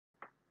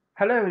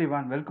Hello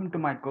everyone, welcome to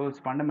my course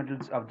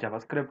Fundamentals of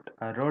JavaScript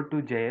Road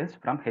to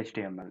JS from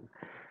HTML.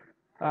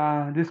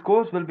 This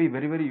course will be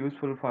very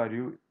useful for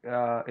you,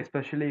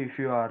 especially if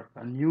you are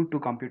new to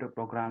computer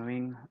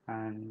programming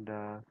and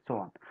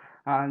so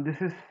on.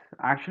 This is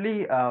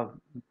actually a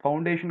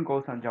foundation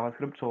course on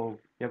JavaScript, so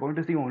you're going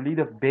to see only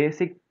the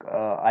basic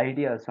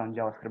ideas on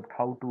JavaScript,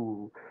 how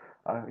to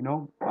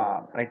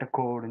write a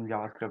code in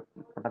JavaScript,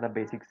 what are the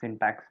basic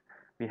syntax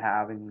we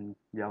have in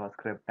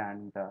JavaScript,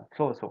 and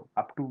so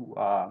up to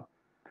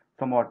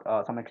somewhat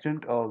some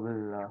extent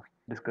we'll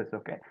discuss.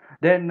 Okay,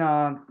 then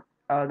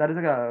there is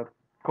a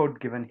code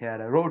given here,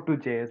 a row to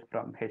JS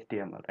from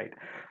HTML, right?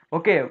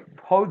 Okay,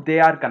 how they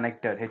are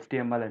connected,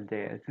 HTML and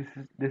JS.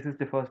 This is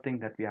the first thing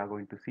that we are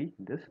going to see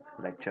in this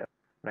lecture,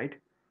 right?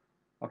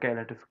 Okay,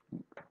 let us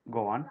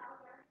go on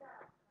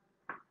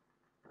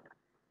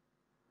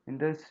in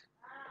this.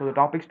 So the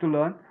topics to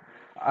learn,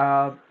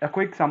 a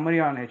quick summary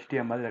on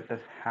HTML, let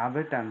us have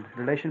it, and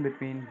relation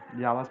between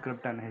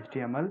JavaScript and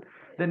HTML,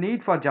 the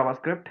need for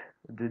JavaScript,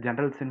 the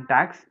general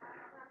syntax,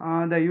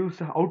 the use,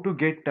 how to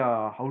get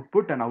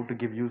output and how to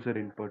give user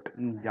input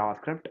in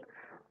JavaScript,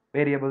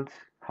 variables,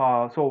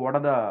 so what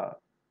are the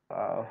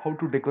how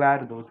to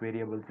declare those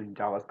variables in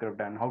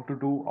JavaScript and how to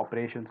do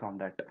operations on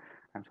that.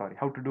 I'm sorry,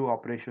 how to do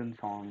operations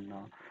on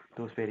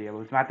those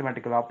variables,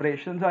 mathematical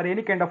operations or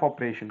any kind of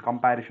operation,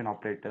 comparison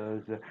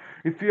operators.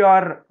 If you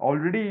are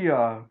already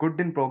good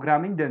in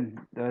programming, then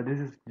this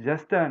is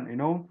just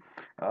an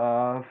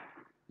uh,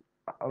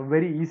 a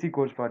very easy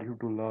course for you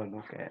to learn.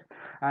 Okay,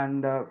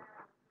 and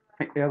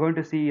you're going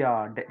to see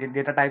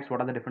data types,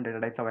 what are the different data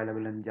types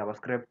available in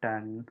JavaScript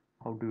and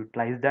how to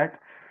utilize that.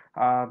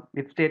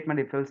 If statement,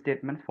 if else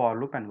statements, for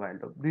loop and while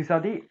loop. These are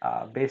the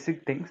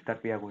basic things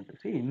that we are going to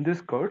see in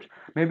this course.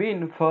 Maybe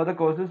in further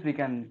courses we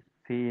can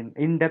see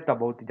in depth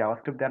about the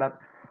JavaScript.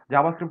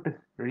 JavaScript is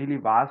really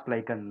vast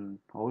like an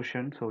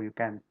ocean, so you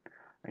can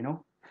you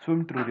know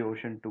swim through the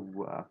ocean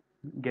to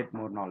get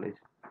more knowledge,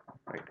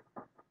 right?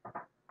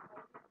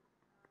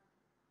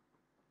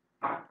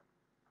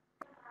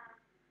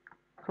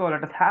 So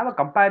let us have a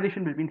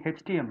comparison between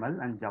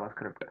HTML and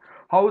JavaScript,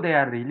 how they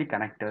are really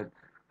connected.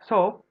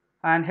 So,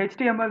 and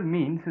HTML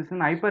means is an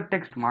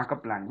hypertext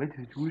markup language.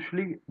 It's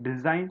usually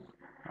designed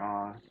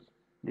uh,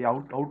 the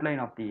outline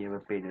of the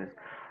web pages.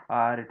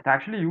 It's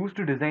actually used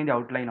to design the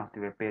outline of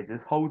the web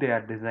pages, how they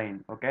are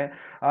designed. Okay.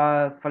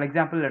 For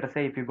example, let us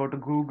say if you go to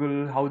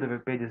Google, how the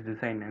web page is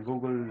designed. In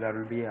Google, there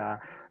will be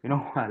a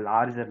a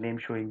larger name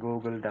showing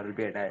Google. There will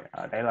be a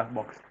dialog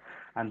box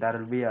and there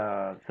will be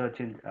a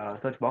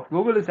search box.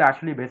 Google is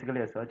actually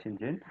basically a search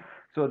engine,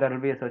 so there will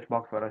be a search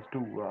box for us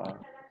to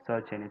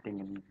search anything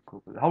in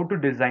Google. How to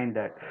design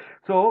that?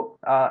 So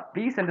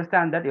please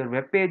understand that your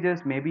web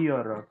pages, maybe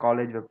your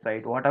college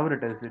website, whatever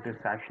it is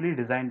actually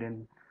designed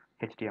in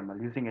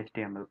HTML, using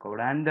HTML code.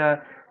 And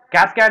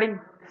cascading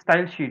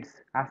style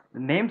sheets, as the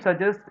name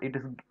suggests, it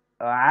is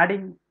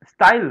adding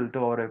style to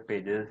our web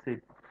pages.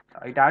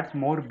 It adds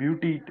more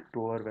beauty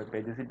to our web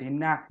pages. It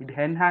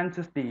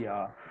enhances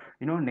the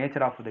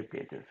nature of the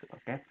pages.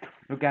 Okay,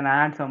 you can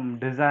add some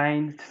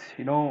designs,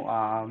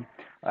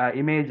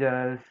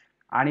 images,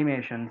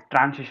 animations,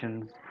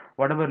 transitions,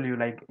 whatever you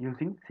like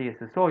using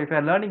CSS. So if you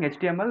are learning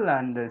HTML,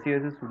 and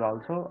CSS would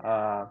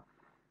also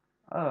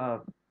uh,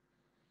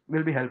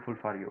 will be helpful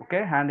for you.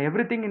 Okay, and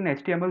everything in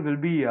HTML will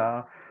be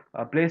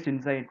placed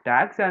inside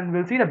tags, and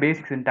we'll see the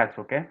basic syntax.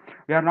 Okay,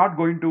 we are not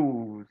going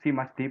to see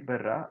much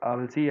deeper.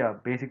 We'll see a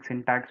basic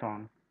syntax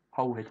on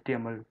how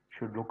HTML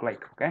should look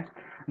like. Okay,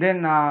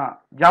 then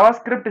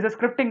JavaScript is a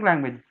scripting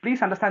language.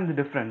 Please understand the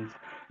difference.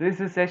 This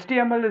is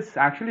HTML is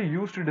actually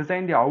used to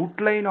design the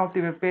outline of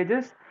the web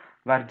pages,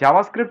 where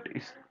JavaScript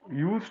is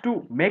used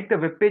to make the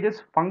web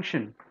pages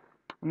function.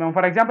 Now,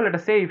 for example, let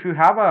us say if you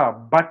have a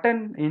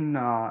button in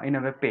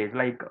a web page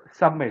like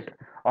submit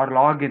or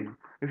login,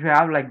 if you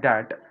have like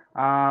that,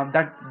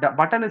 that the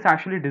button is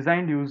actually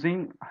designed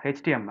using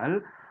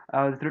HTML.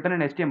 It's written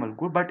in HTML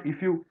code, but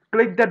if you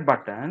click that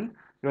button,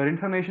 your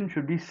information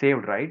should be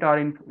saved, right? Or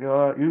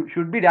you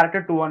should be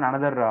directed to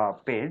another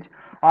page,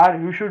 or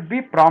you should be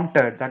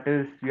prompted. That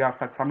is, you have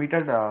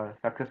submitted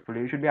successfully.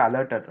 You should be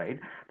alerted, right?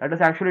 That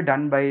is actually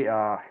done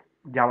by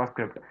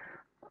JavaScript.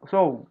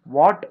 So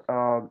what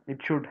it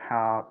should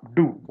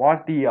do,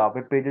 what the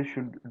web pages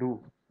should do,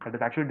 that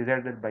is actually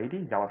decided by the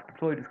JavaScript.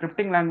 So it is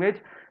scripting language.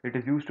 It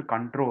is used to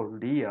control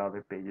the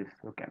web pages.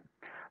 Okay,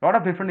 a lot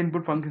of different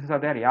input functions are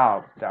there.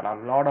 Yeah, there are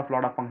a lot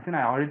of functions.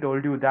 I already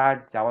told you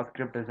that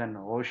JavaScript is an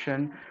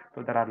ocean,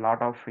 so there are a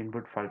lot of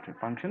input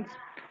functions.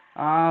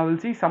 We'll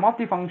see some of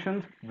the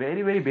functions,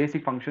 very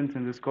basic functions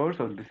in this course.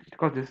 So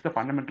because this is the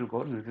fundamental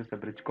course, this is the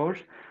bridge course,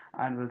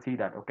 and we'll see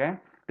that. Okay,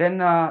 then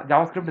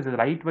JavaScript is a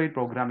lightweight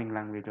programming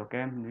language.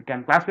 Okay, you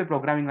can classify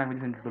programming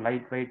languages into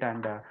lightweight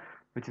and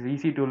which is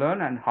easy to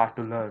learn and hard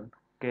to learn.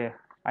 Okay,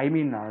 I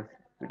mean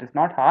it is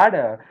not hard.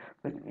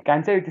 You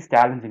can say it is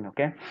challenging.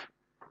 Okay,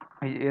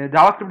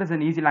 JavaScript is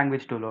an easy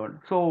language to learn.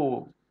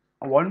 So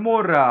one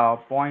more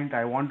point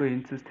I want to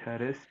insist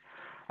here is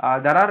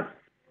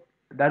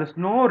there is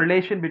no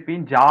relation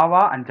between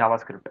Java and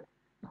JavaScript.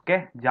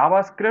 Okay,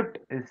 JavaScript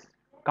is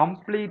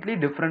completely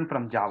different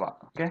from Java.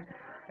 Okay,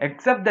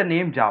 except the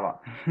name Java.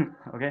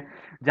 Okay,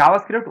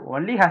 JavaScript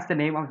only has the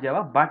name of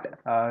Java, but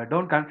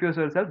don't confuse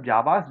yourself.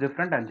 Java is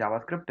different and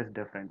JavaScript is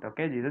different.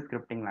 Okay, this is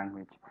scripting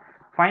language.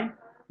 Fine.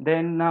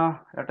 Then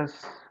let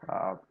us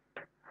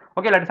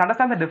okay, let us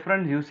understand the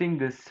difference using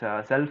this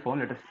cell phone.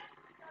 Let us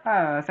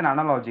as an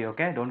analogy.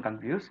 Okay, don't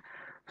confuse.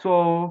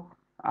 So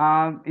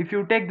if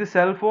you take the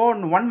cell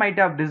phone, one might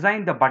have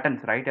designed the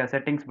buttons, right? A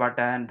settings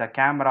button, the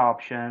camera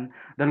option,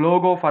 the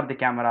logo for the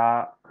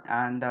camera,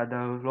 and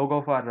the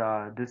logo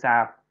for this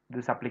app,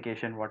 this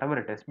application, whatever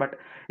it is. But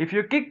if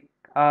you click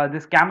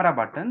this camera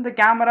button, the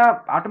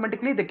camera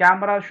automatically the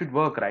camera should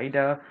work, right?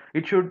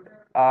 It should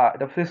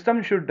the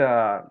system should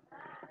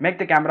make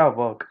the camera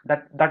work.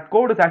 That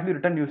code is actually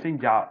written using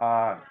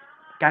Java.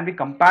 Can be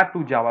compared to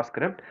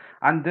JavaScript,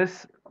 and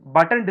this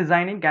button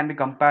designing can be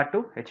compared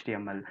to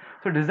HTML.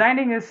 So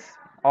designing is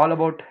all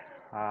about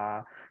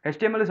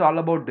HTML is all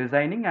about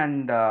designing,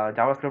 and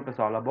JavaScript is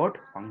all about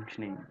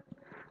functioning.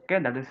 Okay,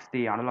 that is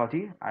the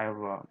analogy I've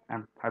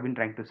been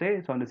trying to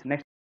say. So in this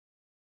next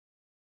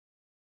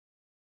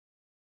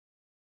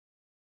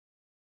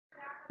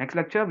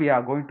lecture, we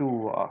are going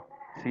to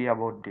see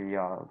about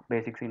the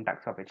basic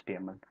syntax of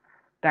HTML.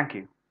 Thank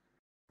you.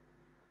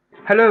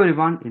 Hello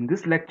everyone, in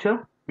this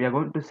lecture we are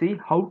going to see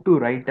how to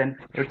write an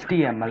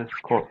HTML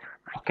code.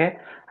 Okay,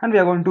 and we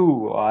are going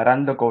to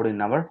run the code in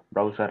our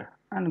browser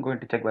and going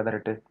to check whether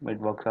it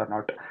works or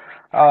not.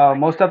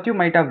 Most of you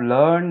might have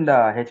learned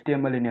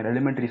HTML in your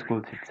elementary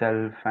schools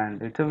itself,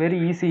 and it's a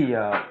very easy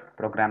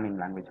programming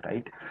language,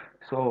 right?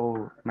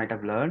 So might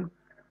have learned.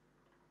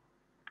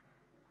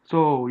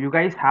 So you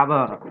guys have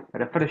a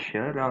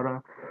refresher or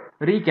a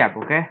recap,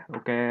 okay?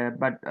 Okay,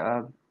 but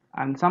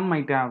and some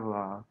might have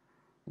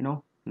you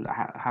know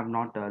have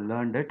not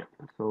learned it.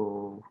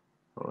 So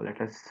let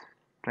us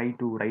try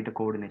to write a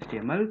code in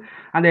HTML.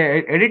 And the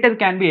editor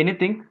can be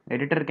anything.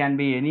 Editor can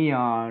be any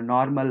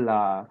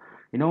normal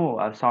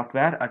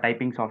software, a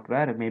typing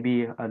software,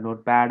 maybe a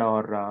Notepad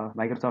or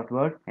Microsoft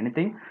Word,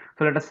 anything.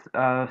 So let us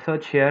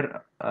search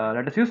here.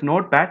 Let us use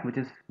Notepad, which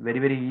is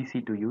very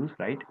easy to use,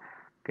 right?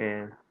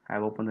 Okay,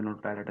 I've opened the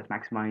notepad. Let us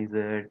maximize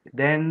it.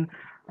 Then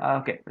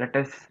okay, let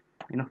us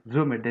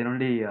zoom it. Then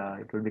only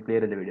it will be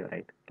clear in the video,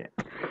 right? Okay,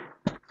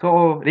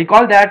 so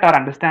recall that or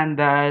understand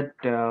that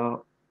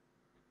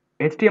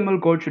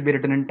HTML code should be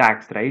written in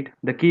tags, right?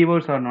 The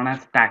keywords are known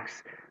as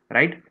tags,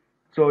 right?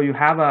 So you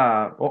have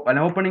an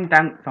opening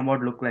tag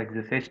somewhat look like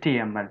this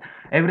HTML.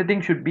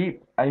 Everything should be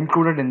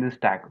included in this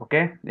tag.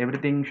 Okay,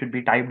 everything should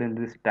be typed in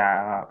this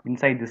tag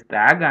inside this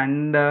tag,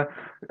 and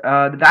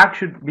the tag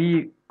should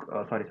be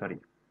sorry.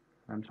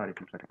 I'm sorry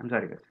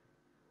guys.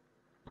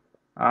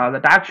 The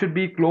tag should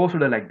be closed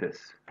like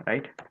this,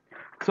 right?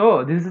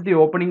 So this is the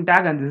opening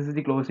tag and this is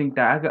the closing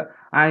tag,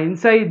 and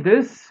inside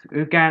this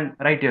you can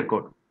write your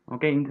code.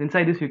 Okay,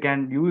 inside this you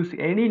can use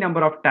any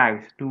number of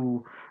tags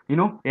to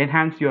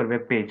enhance your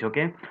web page.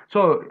 Okay,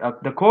 so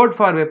the code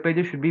for web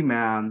pages should be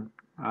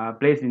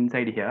placed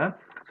inside here.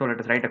 So let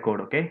us write a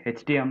code. Okay,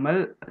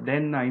 HTML,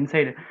 then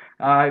inside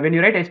when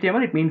you write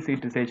HTML, it means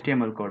it is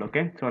HTML code.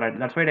 Okay, so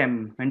that's why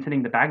I'm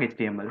mentioning the tag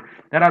HTML.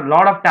 There are a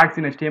lot of tags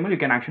in HTML. You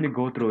can actually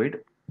go through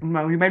it. You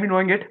might be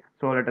knowing it.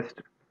 So let us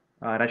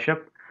rush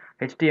up.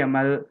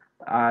 HTML.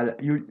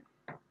 You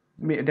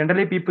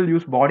generally people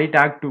use body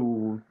tag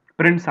to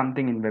print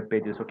something in web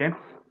pages. Okay,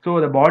 so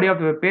the body of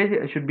the web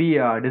page should be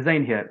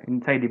designed here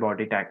inside the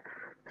body tag.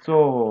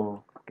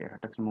 So okay,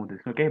 let us move this.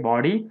 Okay,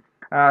 body.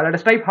 Let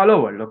us type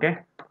hello world. Okay,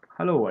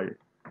 hello world.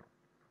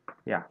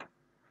 Yeah,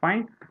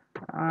 fine.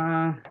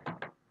 Uh,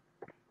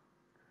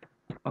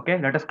 okay,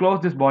 let us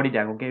close this body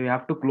tag. Okay, we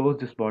have to close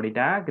this body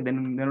tag,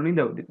 then only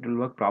it will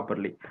work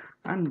properly,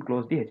 and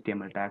close the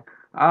HTML tag.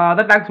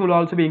 The tags will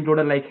also be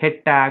included like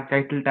head tag,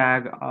 title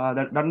tag.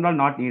 That are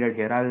not needed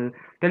here. I'll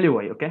tell you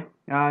why. Okay,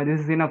 this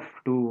is enough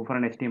to for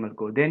an HTML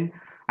code. Then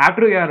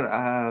after you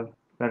are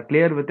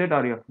clear with it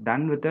or you're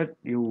done with it,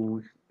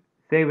 you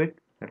save it.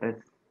 Let us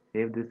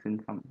save this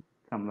in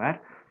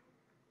somewhere.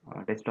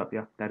 Desktop,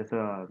 yeah, there is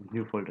a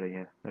new folder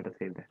here. Let us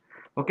save that.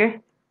 Okay.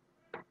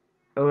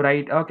 Oh,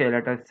 right. Okay,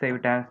 let us save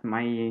it as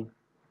my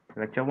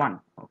lecture one.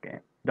 Okay.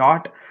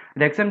 Dot.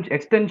 The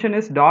extension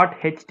is dot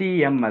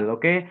html.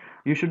 Okay.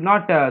 You should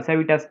not save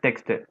it as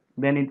text.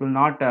 Then it will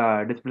not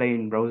display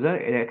in browser.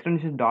 The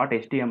extension is dot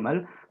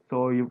html.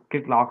 So you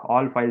click lock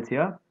all files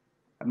here.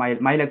 My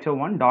lecture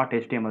one dot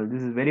html.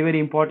 This is very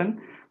important.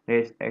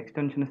 The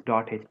extension is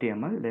dot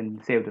html. Then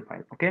save the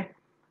file. Okay.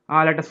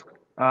 Let us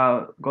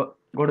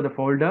go to the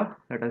folder.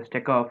 Let us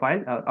check our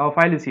file. Our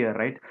file is here,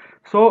 right?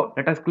 So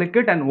let us click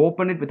it and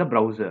open it with a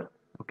browser.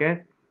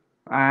 Okay,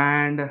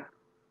 and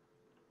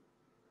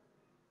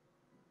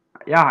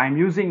yeah, I'm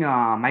using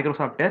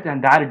Microsoft Edge,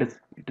 and there it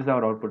is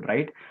our output,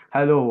 right?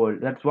 Hello world.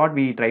 That's what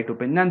we try to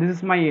print, and this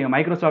is my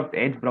Microsoft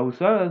Edge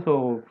browser.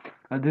 So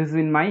this is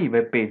in my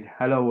web page.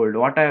 Hello world.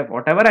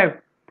 Whatever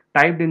I've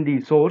typed in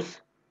the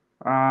source,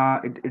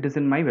 it is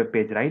in my web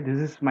page, right? This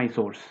is my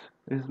source.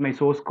 This is my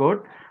source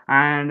code,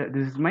 and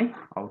this is my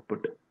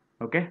output.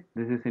 Okay,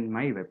 this is in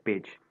my web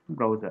page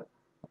browser.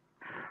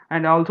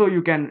 and also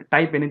you can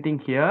type anything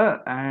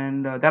here,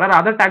 and there are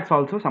other tags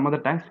also, some other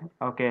tags.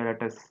 Okay,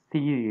 let us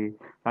see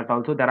that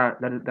also.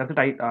 There's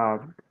a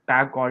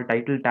tag called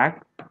title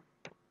tag,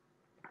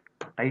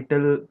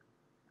 title,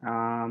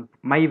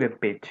 my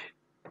web page.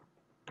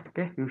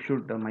 Okay, you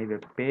should my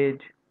web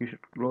page, you should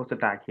close the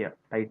tag here,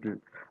 title.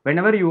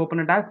 Whenever you open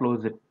a tag,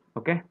 close it.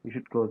 Okay, you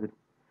should close it.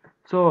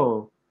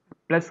 So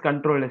plus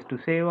control is to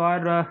save,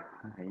 or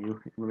you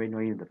may know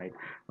the right.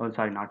 Oh,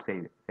 sorry, not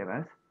save, save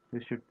as.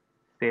 You should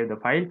save the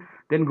file,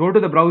 then go to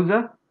the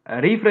browser,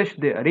 refresh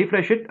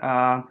it.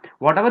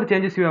 Whatever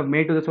changes you have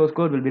made to the source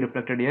code will be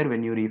reflected here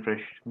when you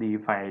refresh the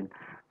file.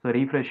 So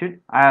refresh it.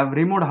 I have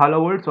removed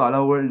hello world, so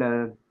hello world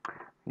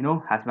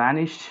has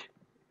vanished.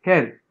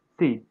 Here,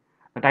 see,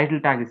 the title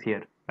tag is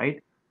here,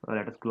 right? So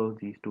let us close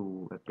these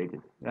two web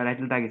pages. The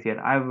title tag is here.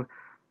 I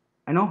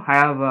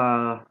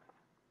have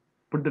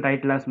put the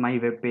title as my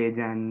web page,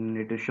 and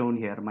it is shown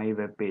here, my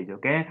web page.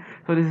 Okay,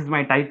 so this is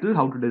my title,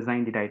 how to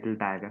design the title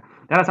tag.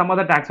 There are some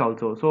other tags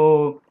also.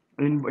 So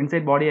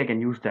inside body I can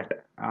use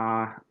that.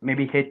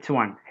 Maybe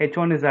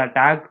h1 is a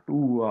tag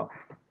to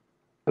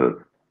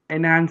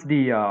enhance the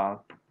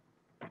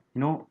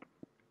you know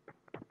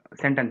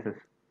sentences.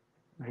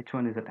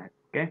 H1 is a tag.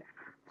 Okay,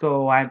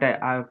 so I've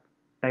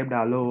typed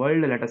hello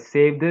world. Let us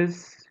save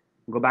this,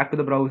 go back to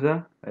the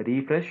browser,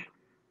 refresh.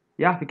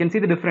 Yeah, you can see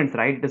the difference,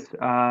 right? This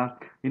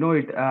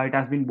it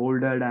has been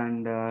bolded,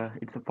 and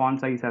its font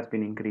size has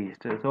been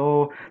increased.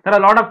 So there are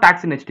a lot of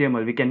tags in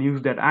HTML, we can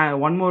use that.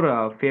 One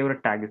more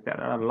favorite tag is there.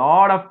 There are a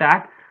lot of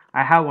tag.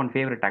 I have one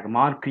favorite tag,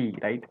 marquee,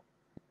 right?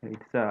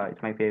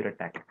 It's my favorite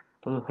tag.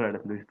 So let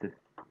us use this.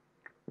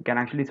 You can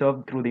actually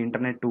surf through the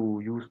internet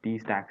to use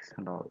these tags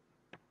and all.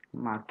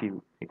 Marquee,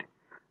 right?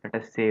 Let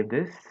us save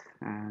this,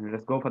 and let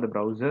us go for the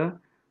browser.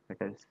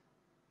 Let us,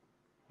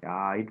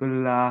 yeah, it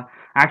will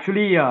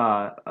actually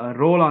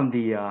roll on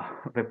the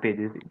web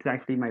pages. It's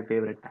actually my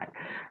favorite tag.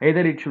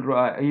 Either it should,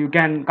 you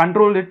can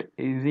control it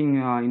using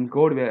in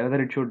code,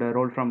 whether it should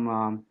roll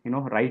from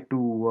right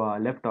to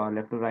left, or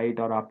left to right,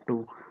 or up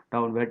to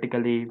down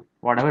vertically,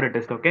 whatever it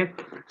is. Okay,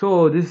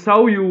 so this is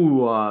how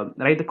you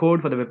write the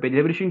code for the web page.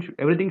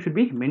 Everything should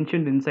be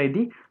mentioned inside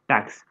the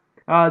tags.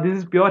 This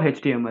is pure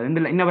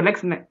HTML. In our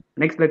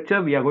next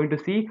lecture, we are going to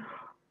see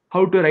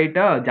how to write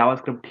a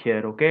JavaScript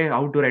here. Okay,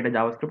 how to write a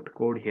JavaScript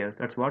code here.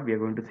 That's what we are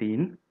going to see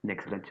in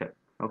next lecture.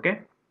 Okay,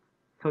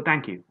 so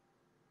thank you.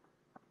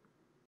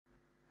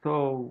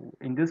 So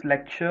in this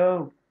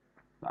lecture,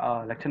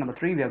 lecture number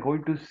 3, we are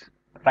going to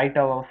write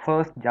our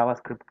first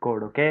JavaScript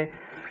code. Okay,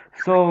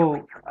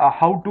 so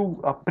how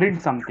to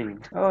print something.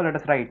 Let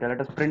us write.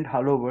 Let us print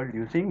hello world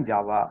using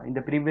Java. In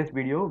the previous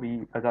video,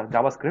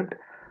 JavaScript.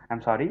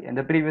 I'm sorry. In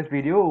the previous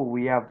video,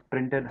 we have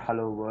printed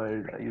hello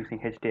world using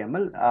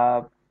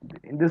HTML.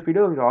 In this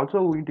video, we're also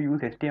going to use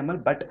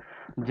HTML, but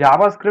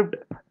JavaScript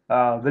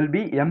will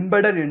be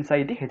embedded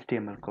inside the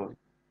HTML code.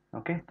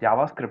 Okay,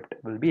 JavaScript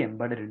will be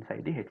embedded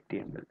inside the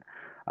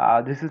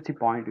HTML. This is the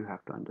point you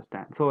have to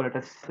understand. So let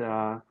us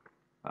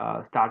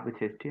start with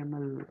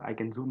HTML. I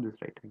can zoom this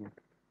right again.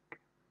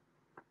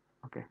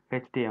 Okay,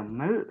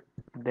 HTML.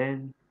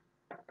 Then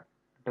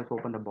let us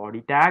open the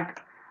body tag,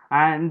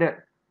 and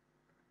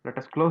let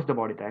us close the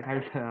body tag.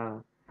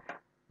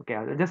 Okay,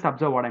 I'll just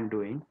observe what I'm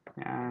doing,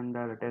 and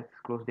let us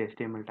close the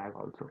HTML tag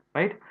also.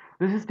 Right,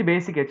 this is the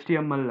basic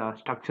HTML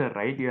structure,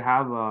 right? You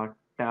have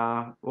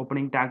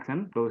opening tags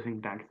and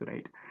closing tags,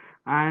 right?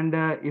 And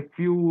if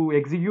you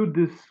execute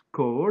this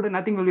code,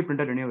 nothing will be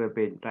printed on your web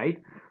page,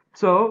 right?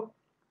 So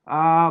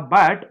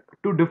but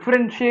to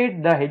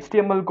differentiate the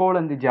HTML code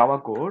and the Java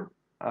code,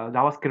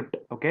 JavaScript,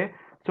 okay,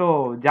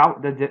 so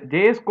the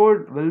JS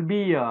code will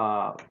be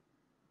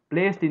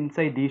placed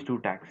inside these two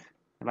tags,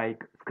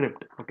 like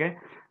script. Okay,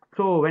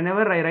 so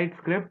whenever I write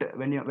script,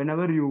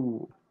 whenever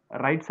you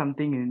write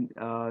something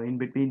in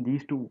between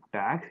these two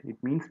tags, it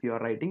means you are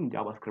writing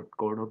JavaScript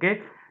code.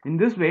 Okay, in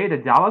this way the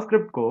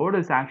JavaScript code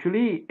is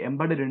actually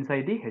embedded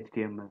inside the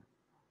HTML.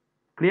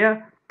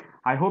 Clear?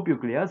 I hope you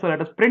clear. So let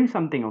us print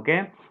something.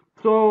 Okay,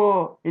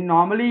 so in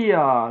normally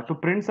to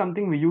print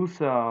something, we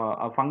use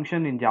a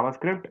function in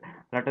JavaScript,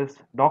 that is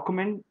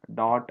document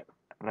dot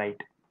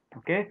write.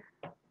 Okay,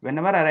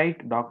 whenever I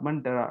write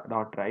document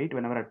dot write,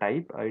 whenever I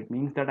type, it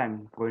means that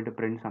I'm going to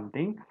print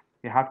something.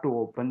 You have to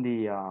open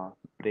the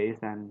brace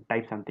and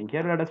type something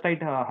here. Let us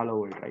write hello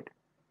world, right?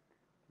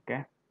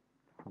 Okay,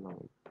 hello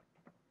world.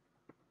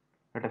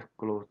 Let us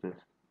close this.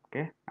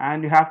 Okay,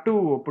 and you have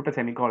to put a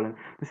semicolon.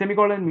 The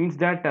semicolon means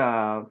that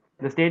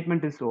the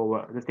statement is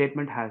over, the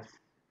statement has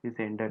is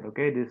ended.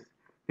 Okay, this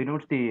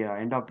denotes the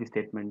end of the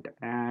statement.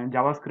 And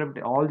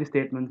JavaScript, all the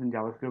statements in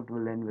JavaScript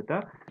will end with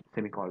a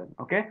semicolon.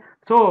 Okay,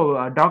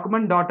 so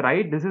document dot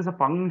write, this is a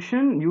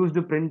function used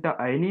to print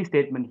any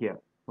statement here.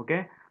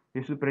 Okay,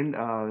 used to print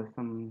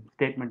some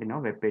statement in our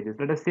web pages.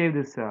 Let us save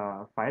this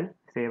file.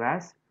 Save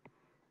as.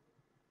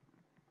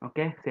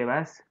 Okay, save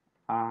as.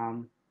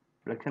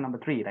 Lecture number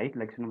 3, right?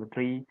 Lecture number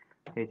 3,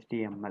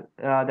 HTML.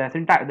 The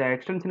syntax, the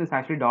extension is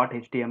actually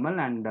 .html,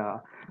 and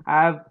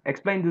I have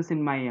explained this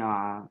in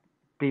my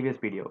previous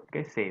video.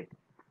 Okay, save.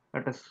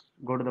 Let us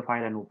go to the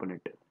file and open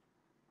it.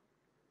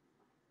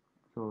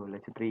 So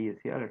let's say 3 is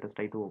here. Let us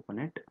try to open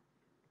it.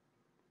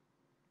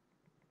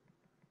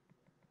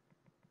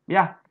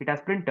 Yeah, it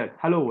has printed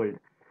hello world.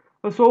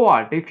 So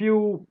what if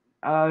you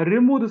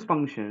remove this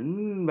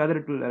function, whether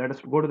it will, let us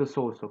go to the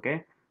source.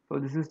 Okay, so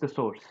this is the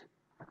source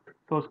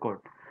code.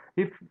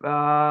 If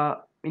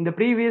in the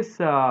previous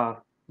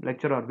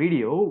lecture or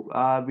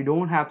video we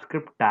don't have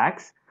script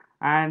tags,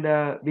 and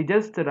we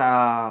just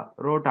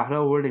wrote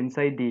hello world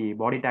inside the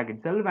body tag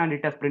itself, and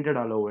it has printed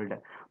hello world.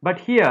 But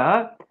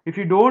here if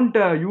you don't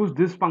use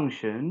this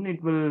function,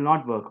 it will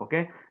not work.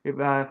 Okay, if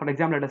for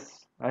example, let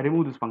us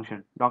remove this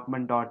function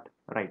document dot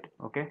write.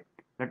 Okay,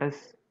 let us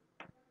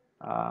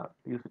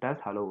use it as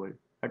hello world.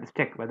 Let us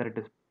check whether it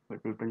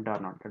will print or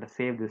not. Let us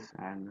save this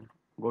and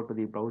go to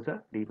the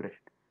browser, refresh.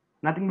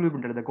 Nothing will be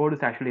printed. The code is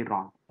actually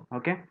wrong.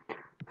 Okay,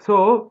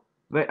 so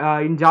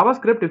in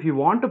JavaScript, if you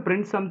want to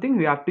print something,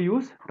 you have to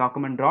use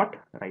document dot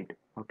write.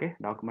 Okay,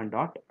 document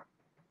dot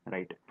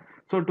write.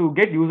 So to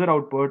get user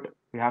output,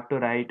 you have to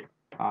write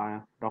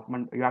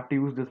document. You have to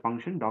use this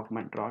function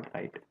document dot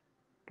write.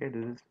 Okay,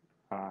 this is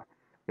uh,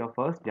 your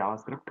first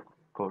JavaScript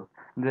code.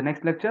 In the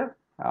next lecture,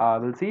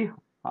 we'll see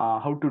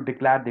how to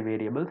declare the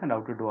variables and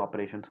how to do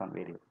operations on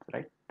variables,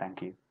 right?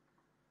 Thank you.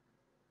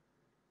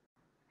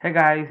 Hey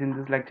guys, in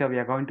this lecture we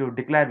are going to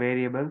declare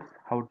variables,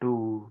 how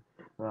to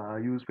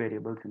use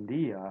variables in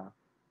the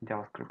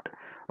JavaScript.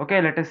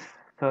 Okay, let us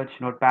search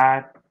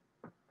Notepad.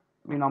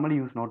 We normally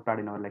use Notepad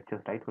in our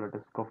lectures, right? So let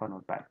us go for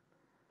Notepad.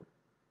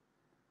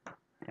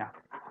 Yeah,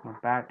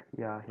 Notepad.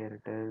 Yeah, here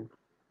it is.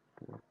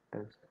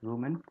 Let us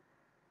zoom in.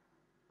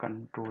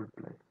 Control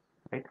plus,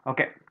 right?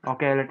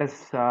 Okay, let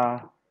us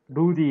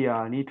do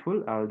the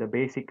needful, the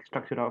basic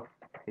structure of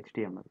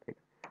HTML, right?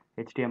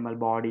 HTML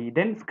body,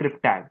 then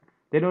script tag,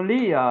 then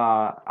only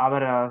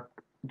our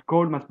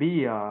code must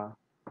be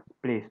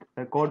placed.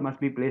 The code must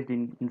be placed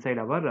inside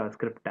our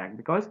script tag,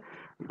 because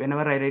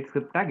whenever I write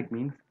script tag, it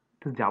means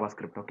it is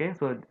JavaScript. Okay,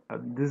 so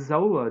this is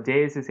how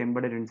JS is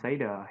embedded inside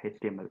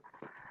HTML.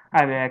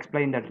 I will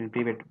explain that in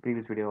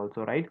previous video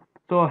also, right?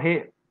 So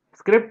hey,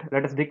 script,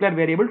 let us declare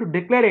variable. To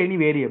declare any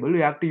variable,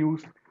 you have to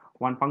use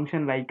one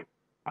function like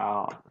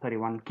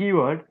one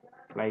keyword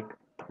like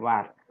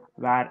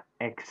var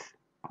x,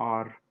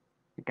 or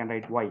you can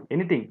write y,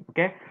 anything.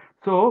 Okay,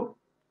 so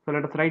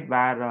let us write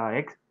var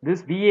x.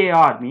 This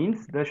var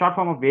means the short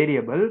form of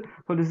variable.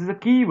 So this is a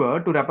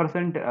keyword to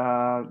represent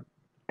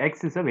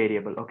x is a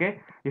variable.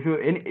 Okay, if you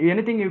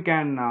anything you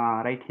can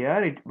write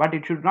here, but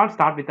it should not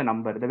start with a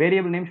number. The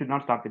variable name should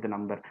not start with a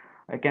number.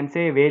 I can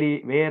say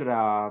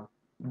where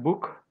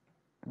book,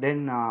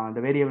 then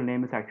the variable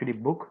name is actually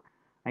book.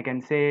 I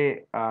can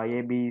say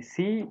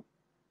abc,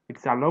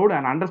 it's allowed,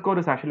 and underscore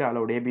is actually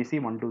allowed,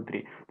 abc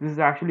 123. This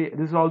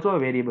is also a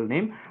variable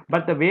name,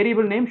 but the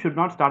variable name should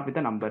not start with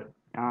a number.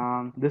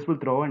 This will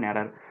throw an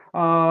error.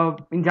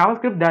 In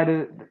JavaScript,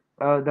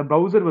 the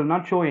browser will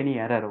not show any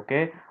error.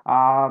 Okay,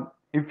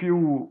 if if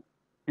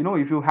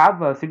you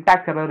have a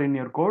syntax error in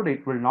your code,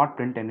 it will not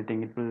print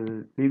anything. It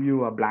will leave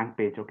you a blank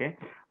page. Okay,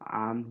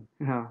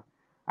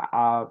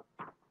 uh,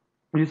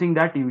 using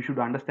that, you should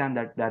understand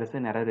that there is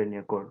an error in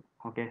your code.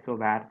 Okay, so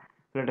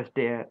let us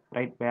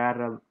write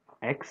where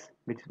x,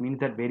 which means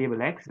that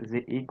variable x is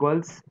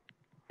equals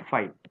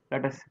 5.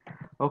 Let us,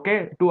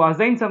 okay, to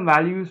assign some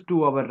values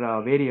to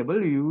our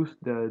variable, you use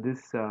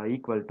this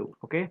equal to.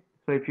 Okay,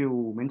 so if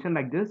you mention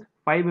like this,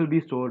 5 will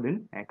be stored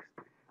in x,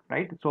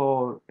 right?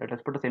 So let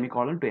us put a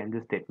semicolon to end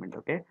this statement.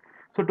 Okay,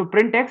 so to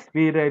print x,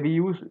 we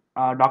use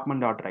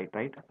document dot write,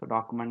 right? So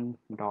document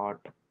dot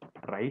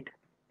write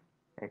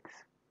x.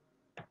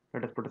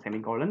 Let us put a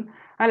semicolon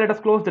and let us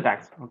close the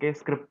tags. Okay,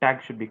 script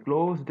tag should be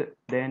closed,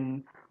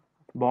 then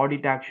body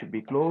tag should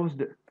be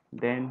closed,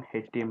 then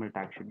HTML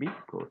tag should be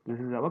closed.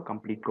 This is our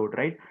complete code,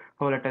 right?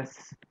 So let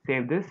us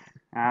save this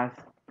as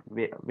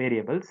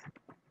variables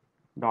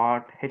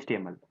dot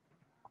HTML.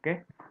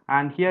 Okay,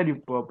 and here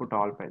you put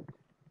all files.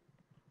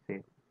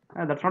 Save.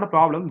 That's not a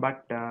problem,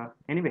 but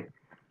anyway,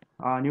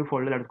 new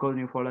folder. Let's go to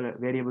new folder,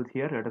 variables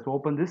here. Let us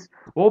open this.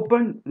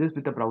 Open this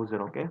with the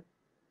browser. Okay,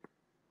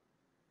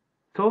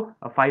 so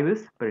a 5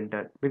 is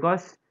printed.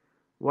 Because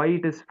why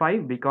it is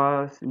 5?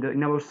 Because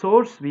in our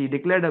source we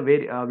declared a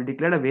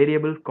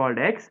variable called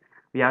x.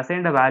 We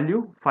assigned a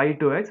value 5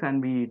 to x,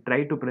 and we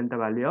try to print the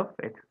value of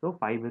x. So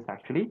 5 is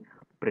actually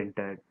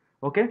printed.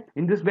 Okay,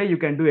 in this way you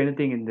can do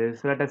anything in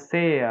this. Let us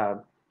say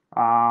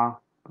uh,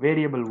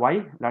 variable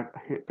y, that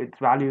its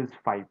value is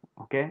 5.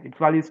 Okay, its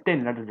value is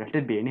 10. Let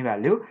it be any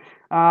value.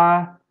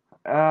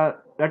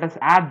 Let us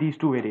add these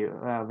two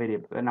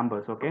variable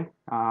numbers. Okay,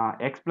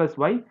 x plus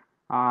y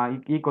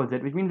equals z,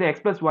 which means the x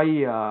plus y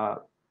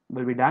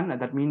will be done.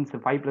 That means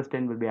 5 plus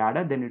 10 will be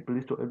added, then it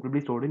will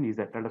be stored in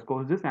z. Let us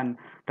close this and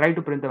try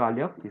to print the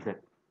value of z.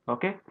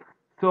 Okay,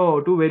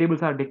 so two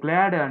variables are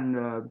declared,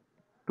 and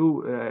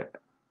two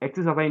x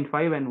is assigned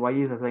 5 and y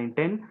is assigned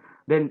 10.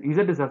 Then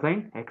z is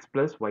assigned x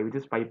plus y, which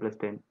is 5 plus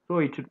 10, so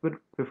it should put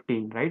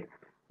 15, right?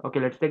 Okay,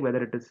 let's check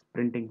whether it is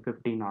printing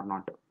 15 or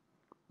not.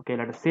 Okay,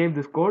 let us save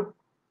this code.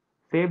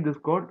 Save this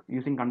code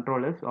using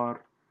Control S,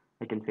 or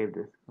I can save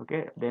this.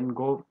 Okay, then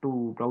go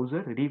to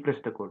browser,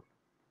 refresh the code.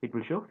 it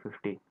will show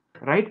 50,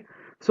 right?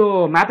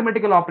 So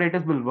mathematical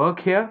operators will work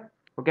here.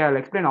 Okay, I'll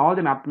explain all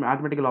the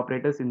mathematical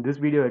operators in this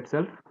video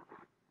itself.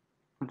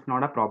 It's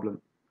not a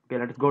problem. Okay,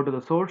 let's go to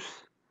the source.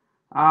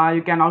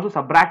 You can also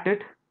subtract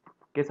it.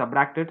 Okay,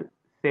 subtract it,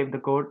 save the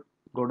code,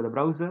 go to the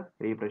browser,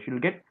 refresh, you'll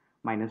get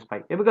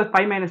 -5. Yeah, because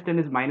 5 minus 10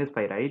 is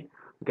 -5, right?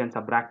 You can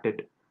subtract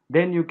it.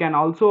 Then you can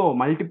also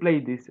multiply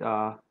these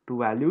two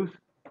values,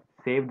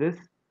 save this,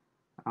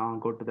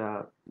 go to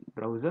the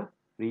browser,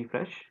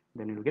 refresh,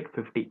 then you'll get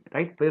 50,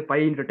 right?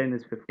 5 into 10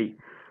 is 50.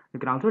 You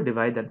can also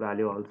divide that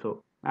value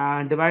also.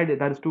 Divide,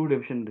 that is two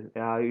division.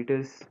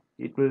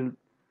 It will,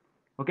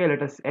 okay,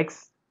 let us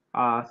x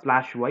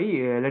slash y.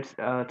 Let's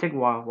check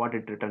what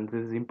it returns.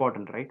 This is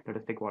important, right? Let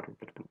us check what it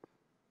returns.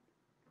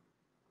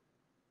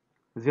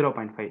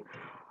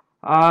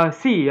 0.5.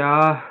 See,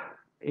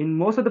 in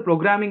most of the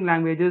programming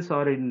languages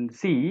or in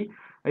C,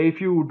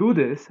 if you do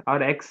this,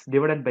 or x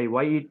divided by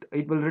y,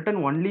 it will return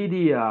only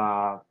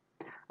the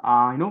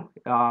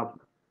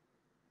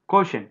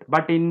quotient.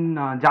 But in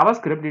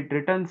JavaScript, it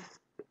returns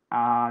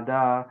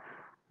the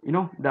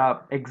the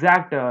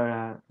exact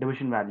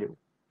division value.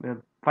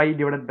 5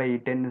 divided by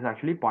 10 is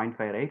actually 0.5,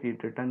 right?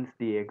 It returns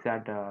the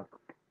exact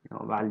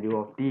value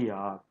of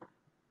the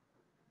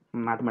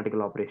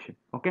mathematical operation.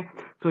 Okay,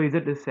 so is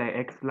it this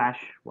x slash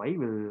y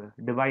will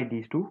divide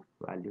these two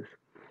values.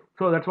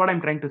 So that's what I'm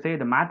trying to say.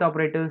 The math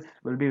operators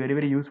will be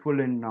very useful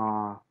in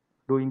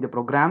doing the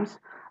programs.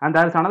 And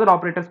there is another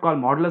operator called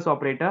modulus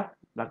operator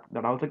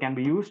that also can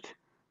be used.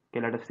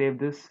 Okay, let us save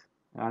this.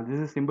 This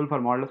is symbol for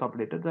modulus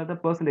operator. That's a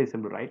percentage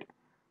symbol, right?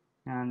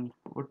 And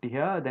put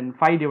here, then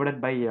 5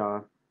 divided by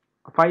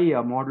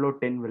 5 modulo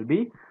 10 will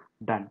be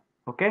done.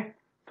 Okay,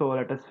 so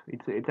let us,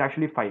 it's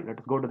actually 5. Let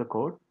us go to the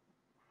code.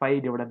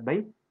 5 divided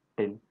by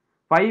 10,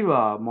 5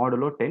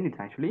 modulo 10, it's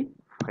actually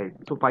 5.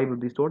 So 5 will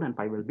be stored and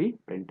 5 will be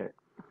printed.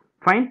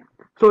 Fine.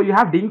 So you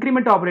have the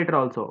increment operator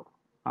also.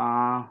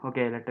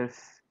 Okay, let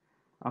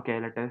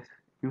us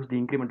use the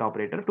increment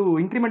operator. To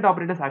increment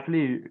operator is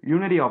actually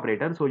unary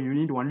operator, so you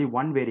need only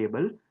one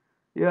variable.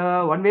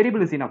 One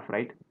variable is enough,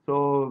 right?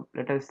 So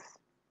let us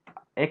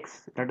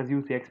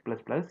use x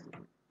plus plus,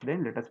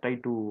 then let us try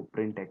to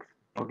print x.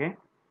 Okay,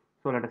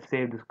 so let us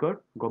save this code,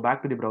 go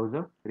back to the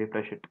browser,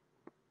 refresh it.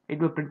 It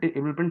will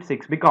print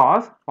 6,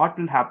 because what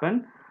will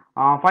happen,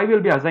 5 will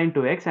be assigned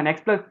to x, and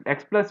x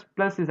plus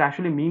plus is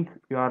actually means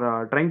you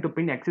are trying to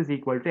print x is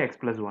equal to x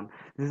plus 1.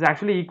 This is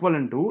actually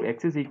equivalent to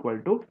x is equal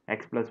to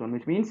x plus 1,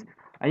 which means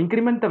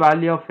increment the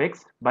value of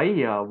x by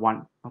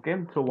 1. Okay,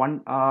 so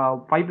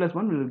 5 plus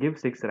 1 will give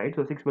 6, right?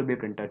 So 6 will be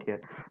printed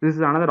here. This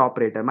is another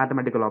operator,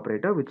 mathematical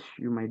operator, which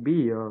you might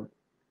be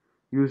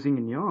using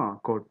in your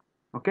code.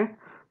 Okay,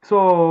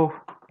 so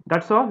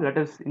that's all. Let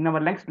us, in our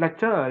next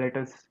lecture, let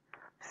us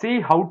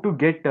see how to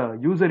get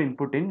user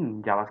input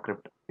in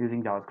JavaScript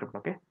using JavaScript.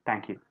 Okay,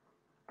 thank you.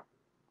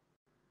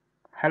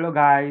 Hello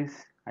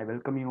guys, I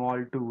welcome you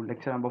all to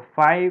lecture number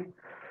 5.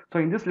 So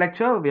in this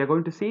lecture we are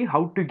going to see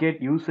how to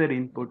get user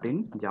input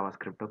in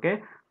JavaScript.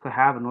 Okay, so I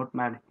have a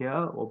notepad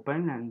here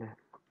open, and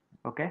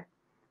okay,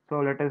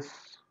 so let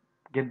us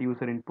get the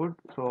user input.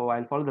 So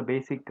I'll follow the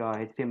basic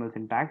HTML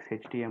syntax.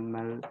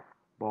 HTML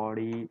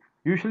body,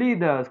 usually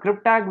the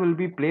script tag will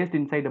be placed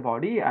inside the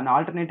body, and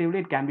alternatively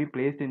it can be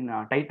placed in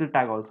title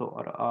tag also,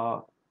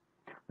 or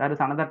there is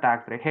another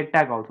tag, right? Head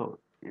tag also,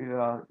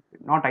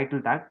 not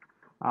title tag.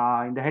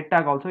 In the head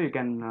tag also you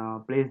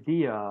can place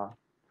the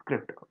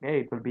script.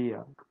 Okay, it will be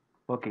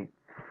working.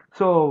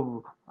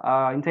 So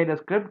inside the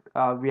script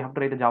we have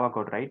to write the Java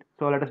code, right?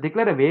 So let us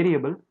declare a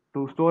variable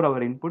to store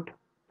our input.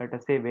 Let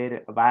us say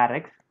var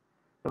x.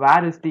 So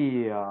var is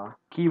the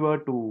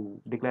keyword to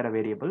declare a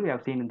variable. We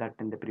have seen that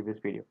in the previous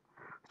video.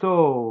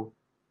 So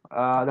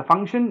the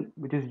function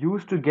which is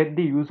used to get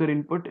the user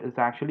input is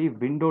actually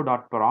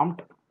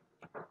window.prompt.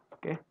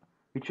 Okay,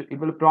 which it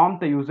will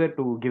prompt the user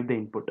to give the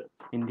input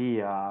in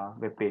the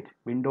web page.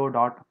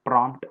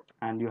 Window.prompt,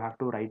 and you have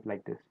to write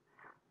like this.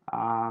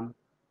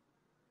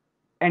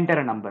 Enter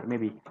a number,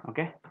 maybe.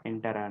 Okay,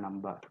 enter a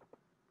number.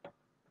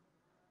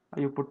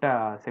 You put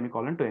a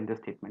semicolon to end the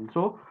statement.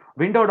 So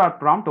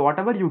window.prompt,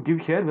 whatever you give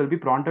here will be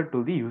prompted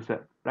to the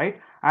user,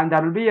 right? And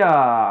there will be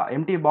a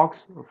empty box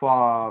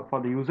for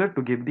the user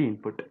to give the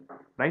input,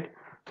 right?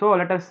 So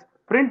let us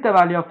print the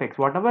value of x.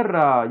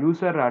 Whatever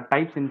user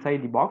types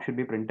inside the box should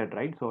be printed,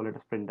 right? So let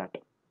us print that.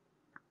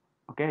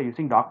 Okay,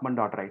 using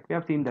document.write. We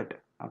have seen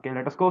that. Okay,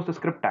 let us close the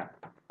script tag.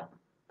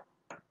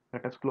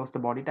 Let us close the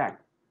body tag.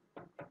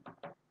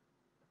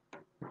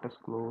 Let us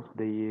close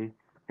the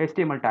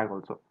HTML tag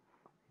also.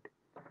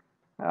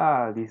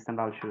 These and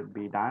all should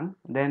be done.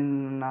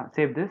 Then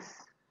save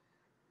this.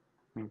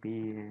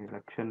 Maybe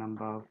lecture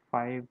number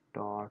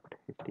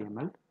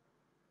 5.html.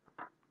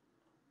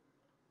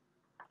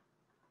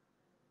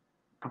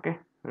 Okay,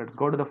 let's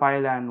go to the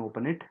file and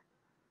open it.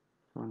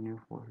 So new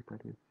folder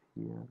is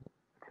here.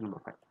 Lecture number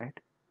 5, right?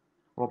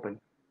 Open.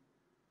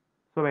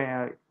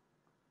 So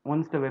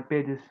once the web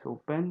page is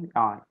open,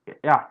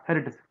 yeah, here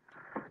it is.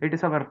 It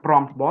is our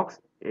prompt box.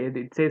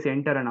 It says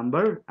enter a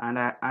number, and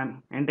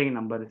I'm entering a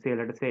number. Say,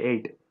 let us say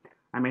 8.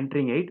 I'm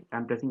entering 8,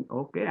 I'm pressing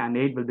OK, and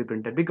 8 will be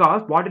printed,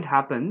 because what it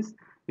happens,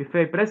 if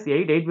I press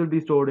 8, 8 will be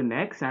stored in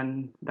X,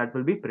 and that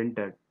will be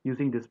printed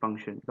using this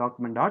function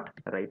document dot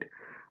write.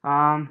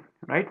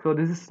 Right, so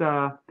this is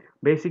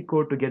basic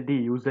code to get the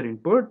user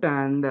input,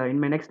 and in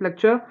my next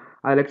lecture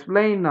I'll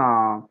explain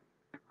how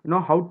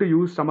to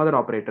use some other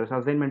operators,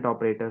 assignment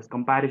operators,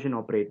 comparison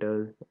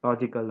operators,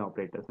 logical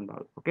operators, and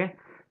all. Okay,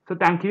 so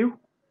thank you,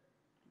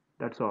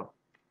 that's all.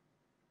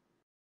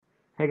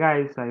 Hey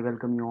guys, I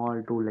welcome you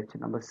all to lecture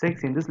number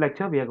 6. In this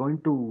lecture, we are going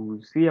to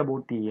see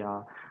about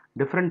the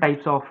different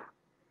types of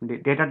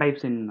data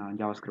types in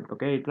JavaScript.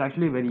 Okay, it's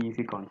actually a very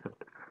easy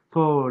concept.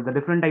 So the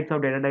different types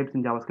of data types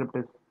in JavaScript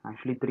is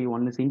actually three.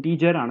 One is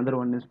integer, another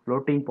one is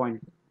floating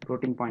point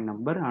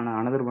number, and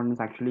another one is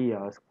actually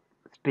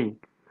string.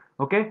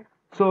 Okay,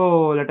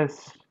 so let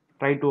us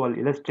try to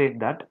illustrate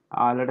that.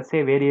 Let us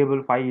say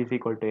variable phi is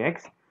equal to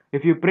x.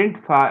 If you print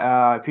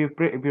if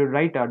you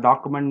write a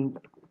document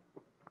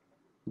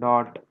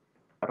dot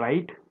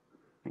write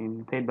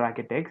inside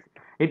bracket x,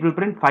 it will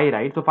print 5,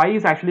 right? So 5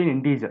 is actually an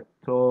integer,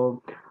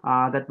 so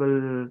that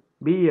will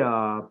be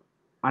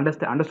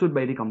understood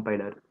by the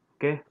compiler.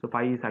 Okay, so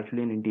 5 is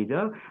actually an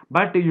integer,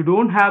 but you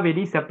don't have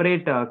any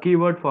separate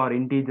keyword for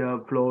integer,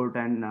 float,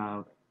 and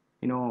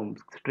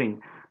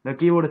string. The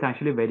keyword is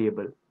actually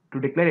variable. To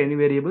declare any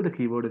variable, the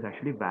keyword is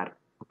actually var.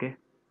 Okay,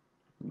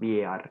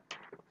 var.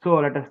 So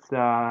let us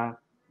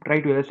try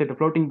to illustrate a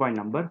floating point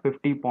number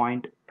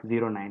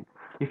 50.09.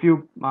 If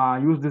you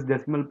use this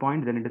decimal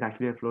point, then it is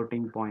actually a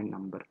floating point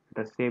number.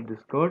 Let us save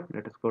this code.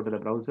 Let us go to the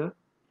browser,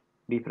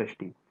 refresh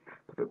t.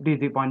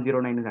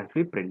 50.09 is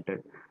actually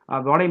printed.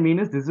 What I mean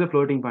is, this is a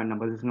floating point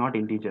number. This is not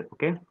integer.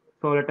 Okay.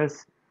 So let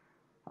us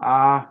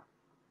uh,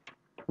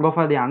 go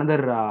for the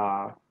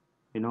another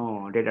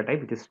data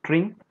type, which is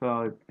string.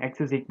 So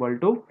x is equal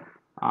to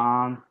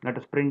let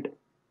us print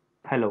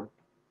hello,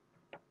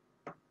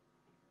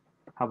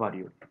 how are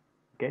you.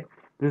 Okay,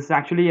 this is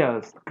actually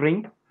a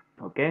string.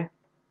 Okay,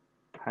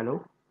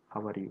 hello,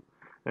 how are you.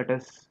 Let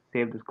us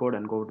save this code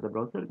and go to the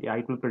browser. Yeah,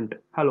 it will print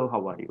hello,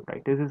 how are you,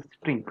 right? This is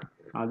string.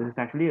 This is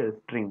actually a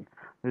string.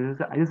 This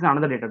is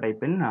another data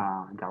type in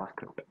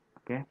JavaScript.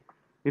 Okay,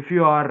 if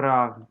you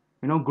are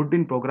good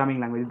in programming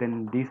language,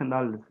 then these and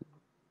all you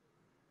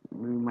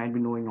might be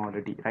knowing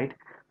already, right?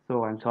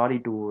 So I'm sorry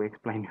to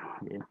explain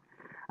you again.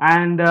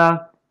 And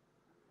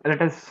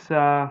let us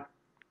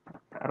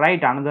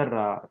write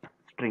another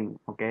string.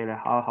 Okay,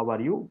 how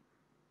are you.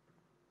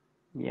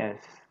 Yes,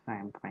 I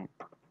am fine.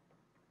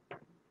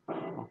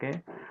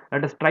 Okay,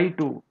 let us try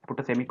to put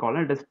a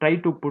semicolon. Let us try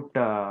to put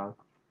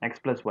x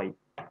plus y.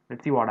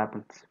 Let's see what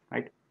happens,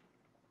 right?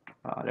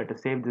 Let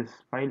us save this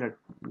file. Let's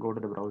go to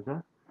the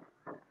browser.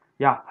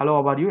 Yeah,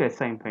 hello, how are you.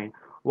 Yes, I'm fine.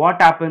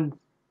 What happens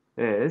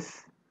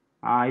is,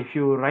 if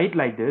you write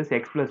like this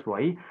x plus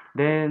y,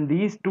 then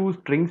these two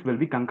strings will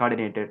be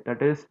concatenated.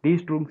 That is,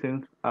 these two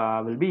strings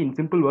will be in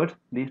simple words.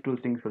 These two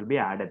strings will be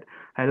added.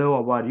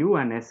 Hello, how are you,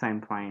 and yes,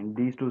 I'm fine.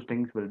 These two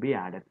strings will be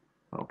added.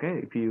 Okay,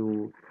 if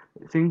you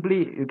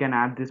simply, you can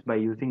add this by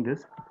using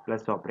this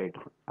plus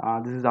operator.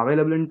 This is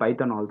available in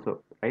Python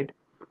also, right?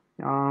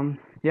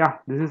 Yeah,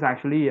 this is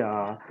actually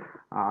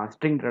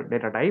string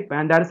data type,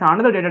 and there is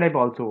another data type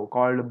also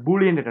called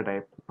boolean data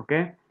type.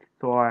 Okay,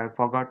 so I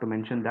forgot to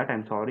mention that,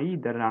 I'm sorry.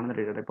 There is another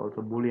data type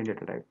also, boolean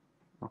data type.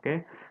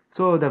 Okay,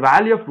 so the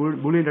value of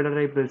boolean data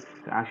type is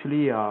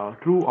actually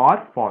true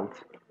or false.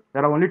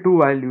 There are only two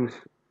values,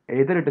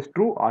 either it is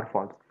true or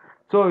false.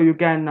 So you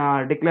can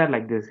declare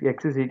like this: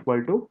 x is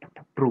equal to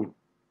true,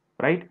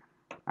 right?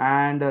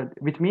 And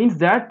which means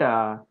that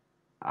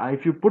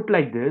if you put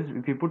like this,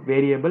 if you put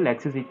variable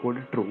x is equal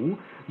to true,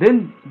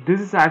 then this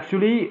is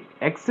actually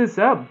x is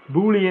a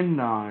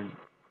boolean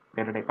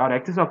data type, or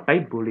x is of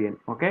type boolean.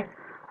 Okay,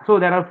 so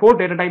there are four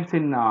data types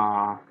in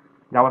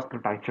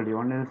JavaScript actually.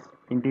 One is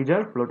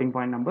integer, floating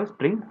point number,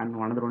 string, and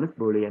another one is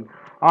boolean.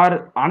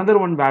 Or another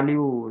one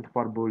value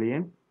for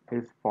boolean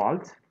is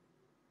false,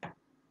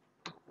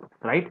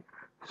 right?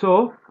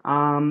 So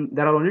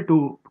there are only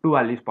two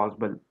values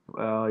possible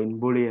in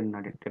boolean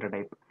data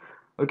type.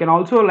 We can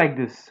also like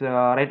this,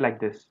 write like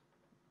this,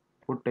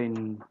 put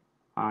in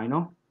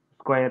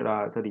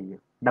square, sorry,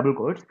 double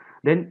quotes,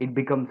 then it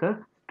becomes a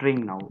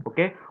string now.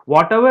 Okay,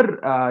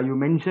 whatever you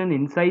mention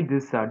inside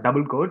this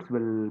double quotes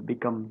will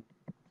become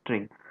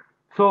string.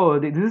 So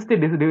this is the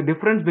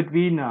difference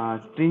between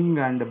string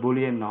and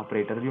boolean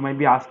operator. You might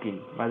be asking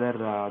whether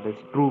this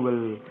true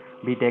will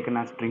be taken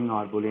as string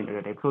or boolean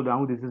data type. So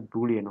now this is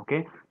boolean.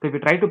 Okay, so if you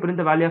try to print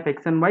the value of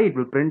x and y, it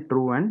will print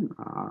true and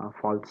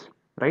false,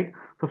 right?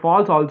 So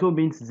false also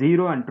means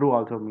 0, and true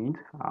also means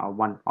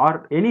 1,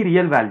 or any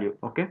real value.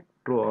 Okay,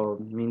 true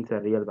means a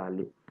real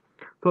value.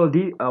 So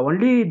the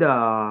only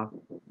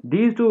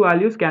these two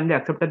values can be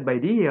accepted by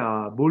the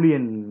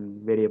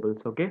boolean variables.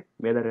 Okay,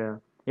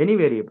 whether any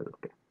variable.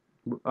 Okay,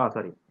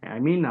 sorry, I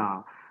mean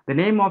the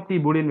name of the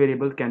boolean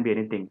variables can be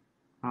anything,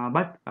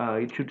 but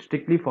it should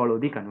strictly follow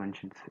the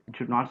conventions. It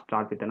should not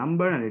start with a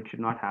number, and it should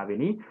not have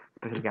any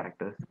special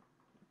characters.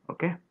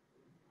 Okay,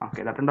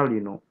 okay, that and all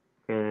you know.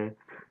 Okay,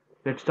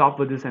 let's stop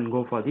with this and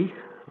go for the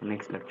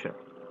next lecture.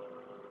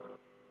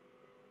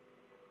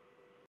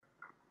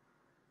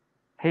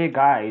 Hey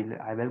guys,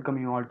 I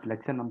welcome you all to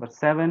lecture number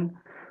 7.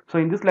 So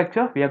in this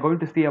lecture, we are going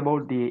to see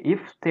about the if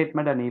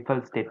statement and if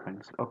else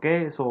statements.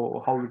 Okay,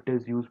 so how it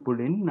is useful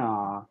in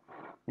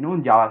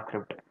in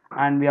JavaScript,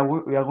 and we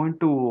are going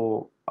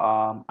to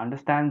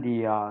understand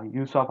the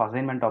use of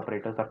assignment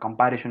operators or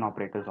comparison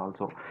operators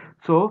also.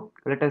 So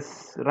let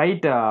us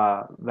write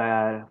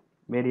where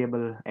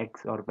variable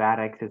x or where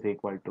x is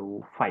equal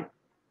to 5.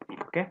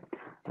 Okay,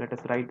 let us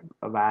write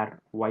where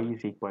y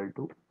is equal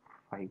to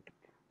 5.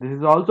 This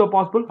is also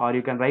possible, or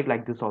you can write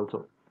like this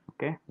also.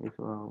 Okay, if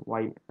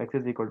y x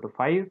is equal to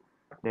 5,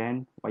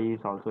 then y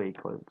is also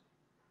equal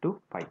to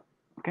 5.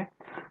 Okay,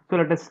 so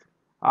let us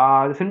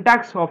the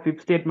syntax of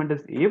if statement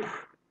is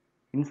if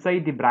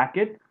inside the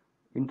bracket,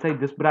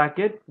 inside this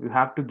bracket you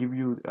have to give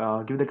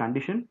the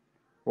condition,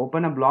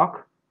 open a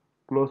block,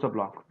 close a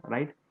block,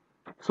 right?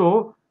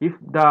 So if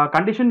the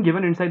condition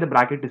given inside the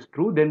bracket is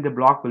true, then the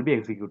block will be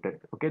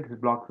executed. Okay, this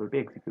block will be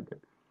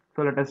executed.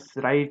 So let us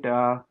write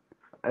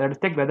let us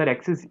check whether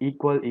x is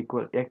equal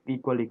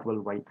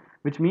y,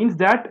 which means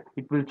that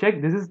it will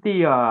check. This is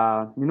the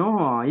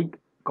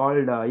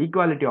called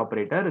equality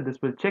operator.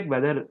 This will check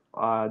whether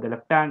the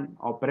left hand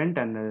operand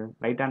and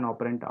right hand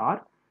operand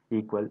are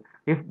equal.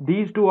 If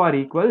these two are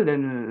equal,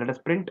 then let us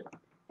print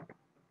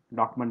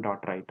document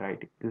dot write.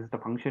 Right, this is the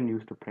function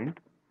used to print.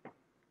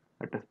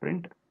 Let us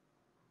print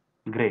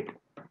great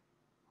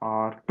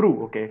or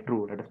true. Okay,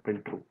 true. Let us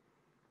print true.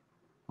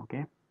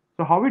 Okay,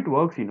 so how it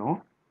works,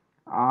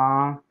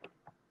 uh,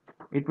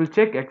 it will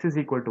check x is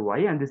equal to y,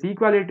 and this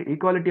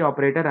equality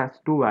operator has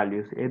two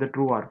values, either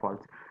true or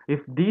false.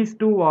 If these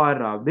two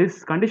are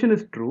this condition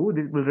is true,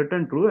 this will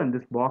return true, and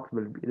this block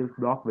will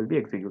be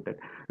executed.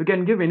 You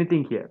can give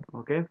anything here.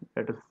 Okay,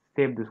 let us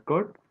save this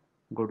code,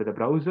 go to the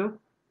browser,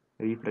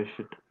 refresh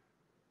it.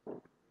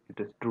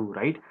 It is true,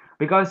 right?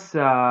 Because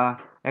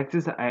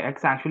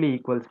x actually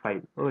equals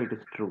 5. Oh, it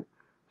is true.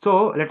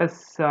 So let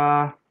us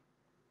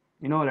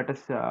let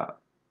us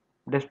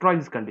destroy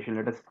this condition.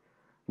 Let us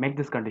make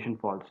this condition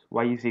false.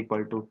 Y is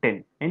equal to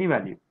 10, any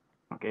value.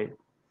 Okay,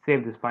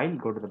 save this file,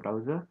 go to the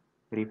browser,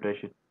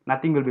 refresh it.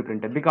 Nothing will be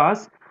printed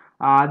because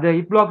the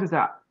if block is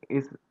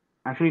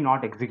actually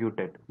not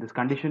executed. This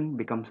condition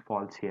becomes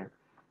false here.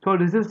 So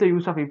this is the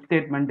use of if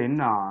statement in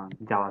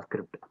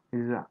JavaScript.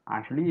 This is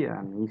actually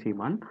an easy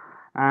one.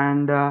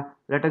 And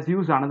let us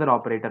use another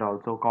operator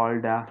also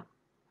called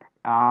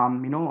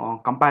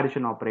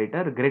comparison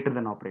operator, greater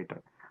than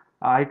operator.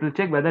 It will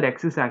check whether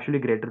x is actually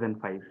greater than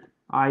 5.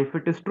 If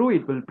it is true,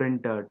 it will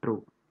print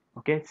true.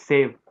 Okay,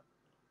 save,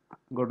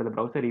 go to the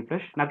browser,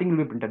 refresh. Nothing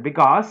will be printed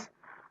because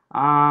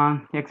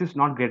x is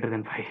not greater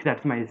than 5.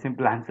 That's my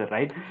simple answer,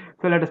 right?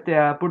 So let us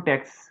put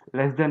x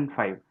less than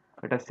 5.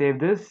 Let us save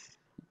this,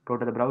 go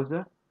to the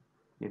browser.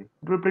 It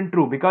will print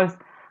true because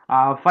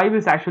 5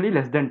 is actually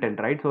less than 10,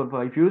 right? So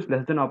if you use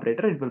less than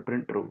operator, it will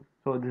print true.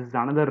 So this is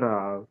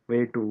another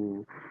way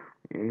to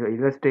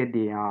illustrate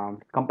the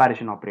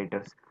comparison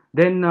operators.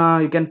 Then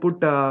you can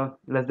put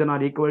less than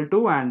or equal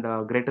to, and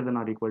greater than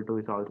or equal to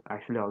is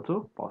actually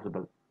also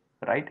possible,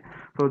 right?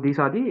 So these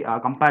are the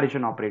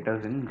comparison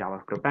operators in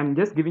JavaScript. I'm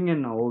just giving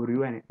an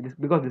overview, and this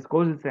because this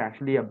course is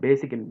actually a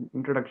basic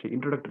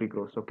introductory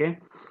course. Okay,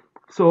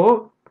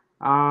 so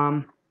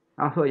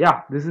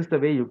yeah, this is the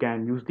way you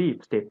can use the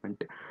if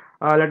statement.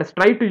 Let us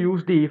try to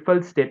use the if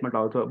else statement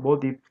also,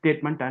 both if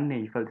statement and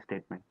if else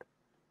statement.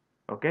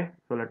 Okay,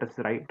 so let us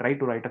try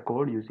to write a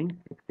code using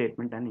if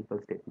statement and if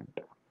else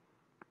statement.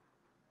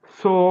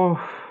 So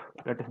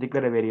let us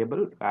declare a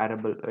variable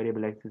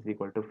x is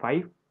equal to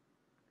 5,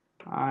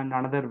 and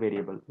another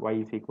variable y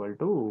is equal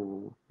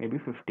to maybe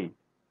 50.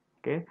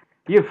 Okay,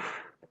 if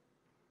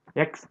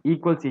x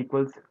equals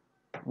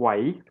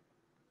y,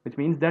 which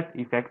means that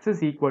if x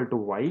is equal to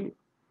y,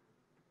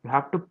 you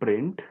have to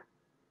print,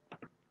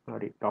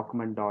 sorry,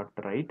 document dot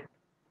write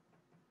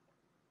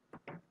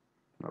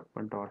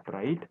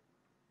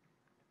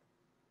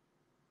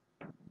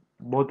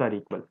both are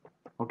equal.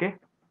 Okay,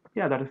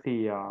 yeah, that is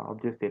the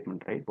object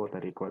statement, right? Both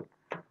are equal.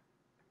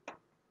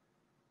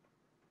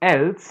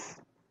 Else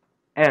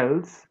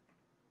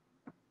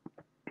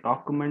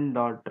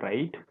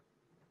document.write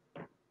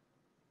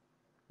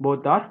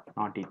both are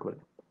not equal.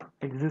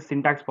 This is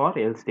syntax for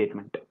else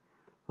statement.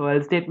 So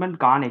else statement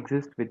can't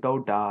exist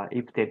without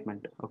if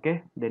statement.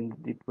 Okay, then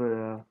this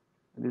will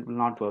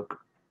not work.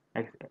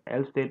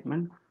 Else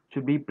statement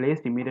should be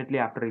placed immediately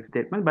after if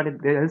statement, but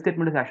the else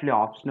statement is actually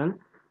optional.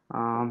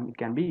 It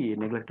can be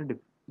neglected if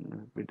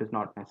it is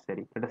not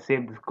necessary. Let us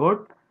save this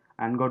code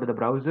and go to the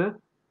browser.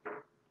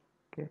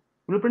 Okay,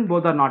 blueprint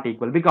both are not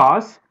equal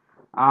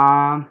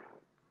um,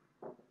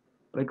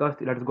 because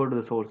let's go to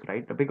the source,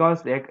 right?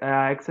 Because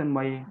x and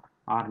y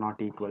are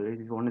not equal.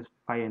 One is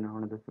 5 and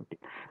one is 50.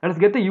 Let us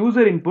get the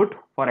user input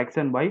for x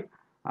and y.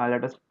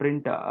 Let us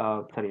print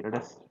sorry, let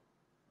us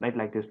write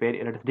like this.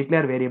 Let us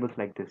declare variables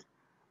like this,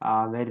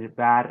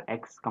 where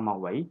x comma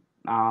y.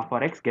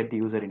 For x, get the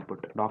user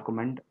input,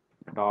 document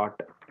dot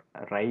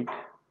write.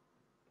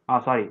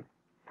 Sorry,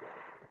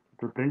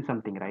 to print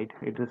something, right?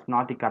 It is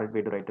not the correct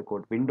way to write the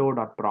code. Window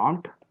dot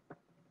prompt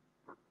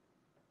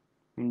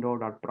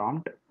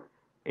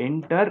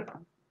enter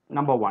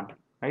number one,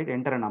 right?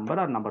 Enter a number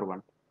or number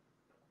one.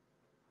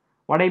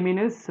 What I mean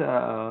is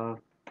I'm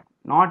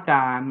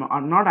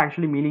not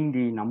actually meaning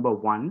the number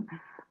one.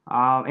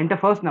 Enter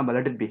first number,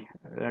 let it be.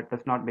 Let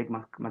us not make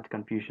much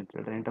confusion.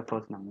 Let us enter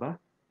first number.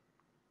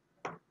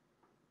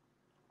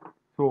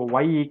 So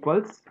y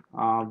equals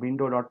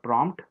window dot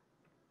prompt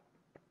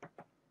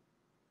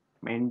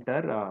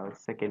enter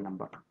second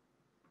number.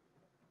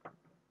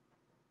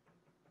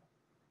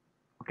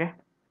 Okay,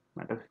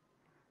 let us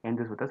end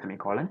this with a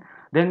semicolon.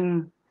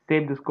 Then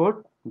save this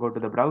code. Go to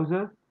the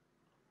browser,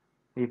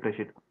 refresh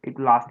it. It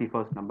will ask the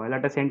first number.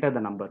 Let us enter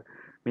the number.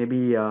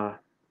 Maybe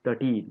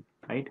 13,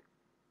 right?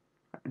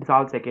 It's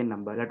all second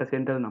number. Let us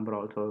enter the number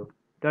also.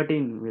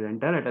 13 will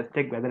enter. Let us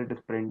check whether it is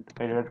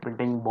whether it's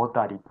printing both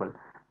are equal.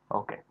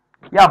 Okay.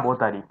 Yeah,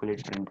 both are equal.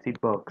 It prints.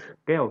 It works.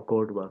 Okay, or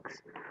code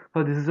works.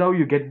 So this is how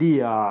you get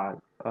the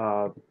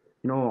output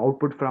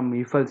from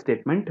if else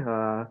statement.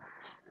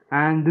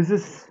 And this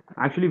is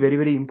actually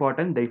very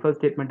important. The if else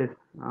statement is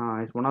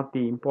one of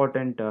the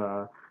important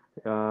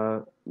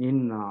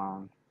in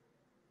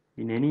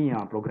any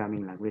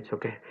programming language.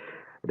 Okay,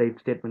 the if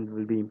statement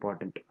will be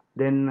important.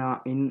 Then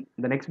in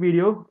the next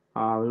video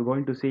we're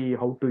going to see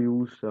how to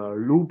use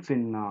loops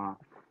in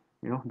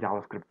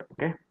JavaScript.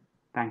 Okay,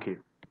 thank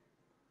you.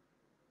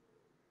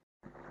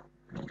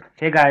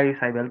 Hey guys,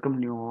 I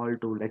welcome you all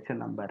to lecture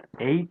number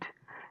 8.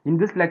 In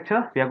this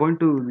lecture we are going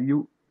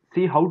to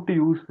see how to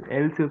use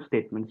else if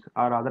statements,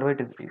 or otherwise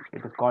it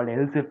is called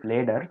else if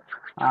ladder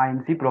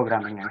in C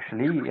programming.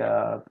 Actually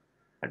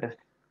let us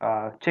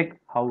check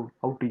how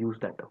to use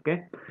that.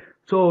 Okay,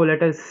 so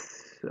let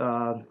us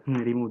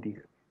remove these.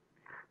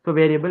 So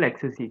variable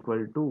x is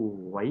equal to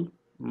y.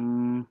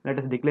 Let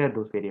us declare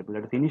those variables.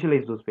 Let us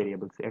initialize those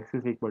variables. X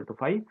is equal to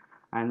 5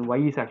 and y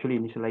is actually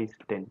initialized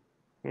 10.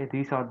 Okay,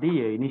 these are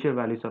the initial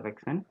values of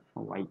x and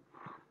y.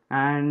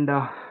 And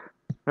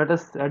let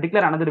us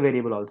declare another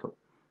variable also.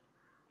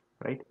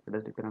 Right?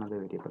 Let us declare another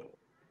variable.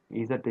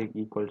 Z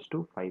equals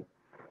to 5.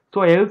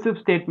 So else if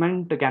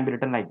statement can be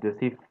written like this.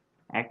 If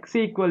x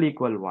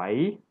equal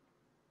y,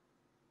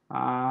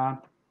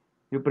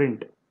 you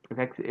print. If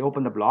x,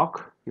 open the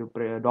block, you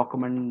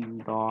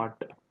document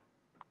dot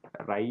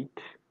write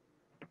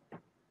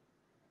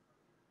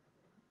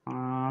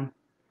um,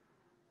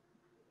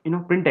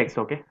 print x.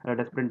 Okay, let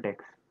us print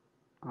x.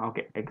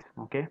 Okay, x.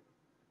 Okay,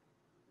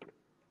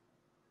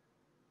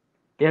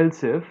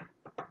 else if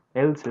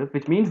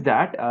which means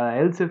that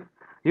else if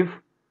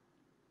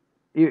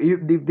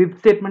the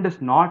statement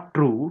is not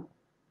true,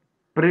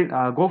 print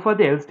go for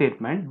the else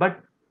statement,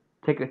 but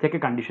check a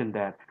condition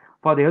there.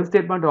 For the else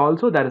statement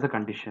also there is a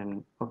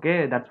condition.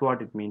 Okay, that's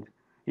what it means.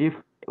 If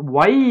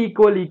y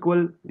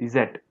equal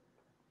z,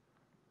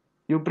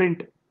 you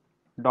print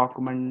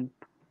document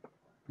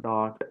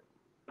dot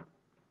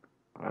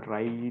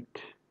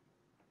write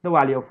the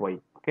value of y.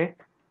 Okay,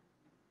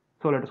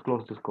 so let us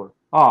close this code.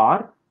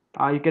 Or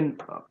you can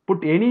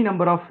put any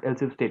number of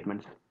else if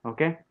statements.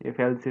 Okay, if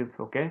else if,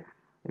 okay,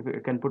 if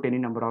you can put any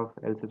number of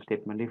else if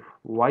statement. If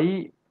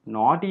y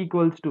not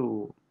equals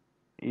to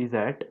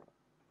z,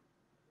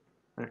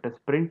 let us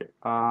print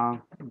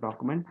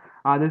document.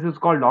 This is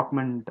called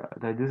document.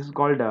 This is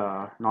called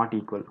not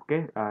equal.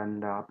 Okay,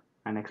 and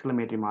an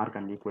exclamatory mark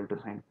and equal to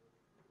sign,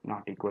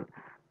 not equal.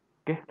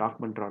 Okay,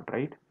 document dot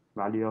write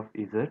value of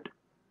z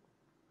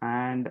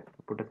and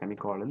put a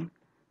semicolon.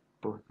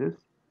 Close this.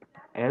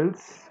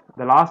 Else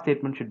the last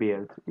statement should be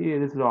else. Yeah,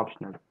 this is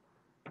optional.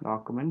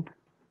 Document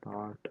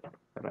dot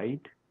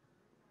write.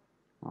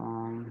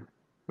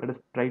 Let us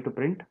try to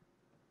print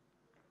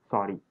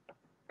sorry.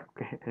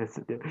 Okay, it's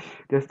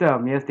just a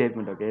mere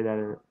statement. Okay,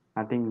 there is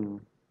nothing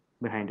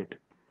behind it.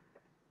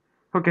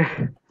 Okay,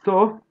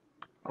 so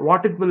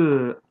what it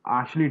will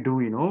actually do,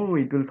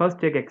 it will first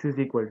check x is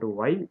equal to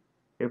y.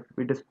 If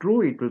it is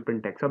true, it will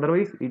print x.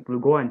 Otherwise it will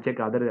go and check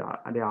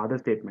the other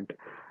statement.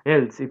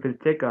 Else if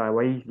it check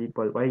y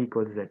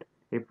equals z.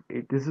 If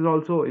this is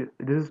also, if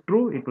this is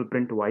true, it will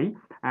print y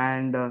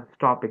and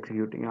stop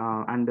executing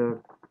and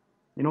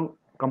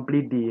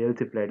complete the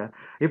else if ladder.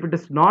 If it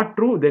is not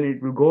true, then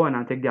it will go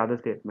and check the other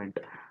statement.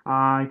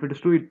 If it is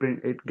true,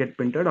 it get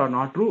printed, or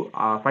not true,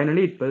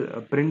 finally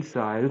it prints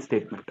else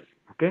statement.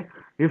 Okay,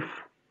 if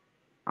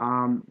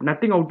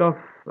nothing out of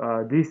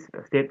these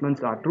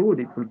statements are true,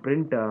 it will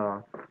print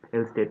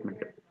else statement.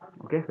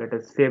 Okay, let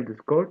us save this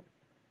code.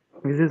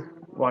 This is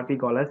what we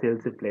call as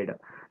else if ladder.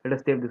 Let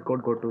us save this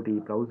code, go to the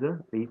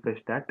browser,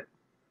 refresh that.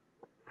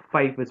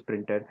 5 is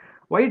printed.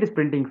 Why it is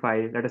printing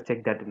 5? Let us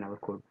check that in our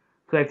code.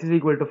 So x is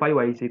equal to 5,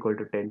 y is equal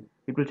to 10.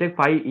 It will check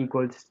 5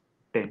 equals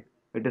 10.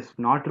 It is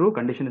not true,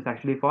 condition is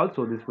actually false,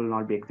 so this will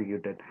not be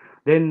executed.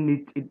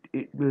 Then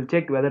it will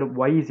check whether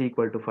y is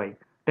equal to 5.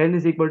 10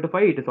 is equal to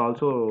 5, it is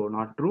also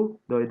not true,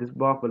 though this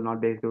block will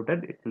not be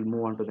executed, it will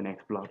move on to the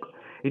next block.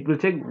 It will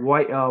check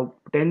y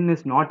 10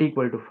 is not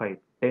equal to 5.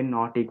 10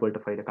 not equal to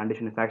 5, the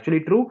condition is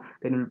actually true,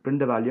 then it will print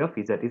the value of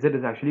z. Z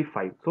is actually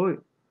 5, so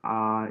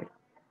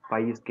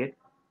 5 is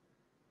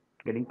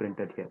getting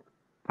printed here.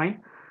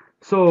 Fine.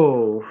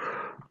 So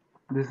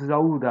this is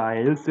how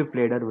the else if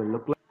ladder will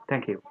look like.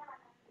 Thank you.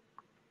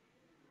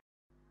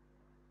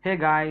 Hey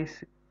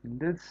guys, in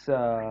this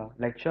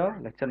lecture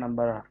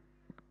number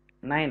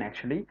 9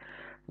 actually,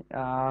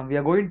 we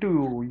are going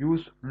to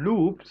use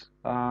loops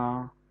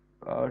to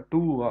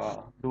do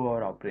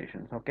our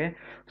operations. Okay,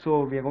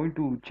 so we are going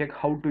to check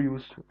how to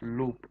use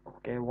loop.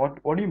 Okay,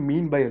 what do you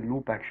mean by a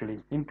loop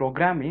actually? In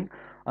programming,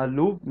 a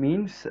loop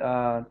means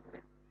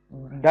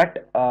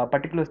that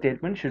particular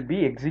statement should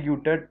be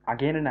executed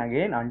again and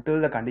again until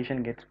the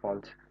condition gets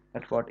false.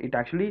 That's what it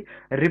actually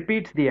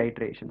repeats the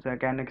iteration. So I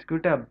can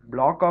execute a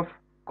block of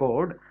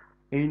code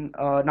in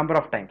a number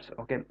of times.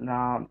 Okay,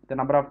 now the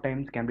number of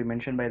times can be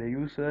mentioned by the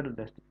user.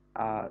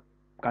 The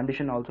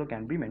condition also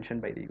can be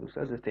mentioned by the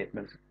user. The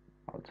statements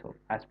also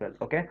as well.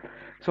 Okay,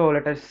 so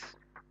let us,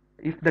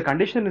 if the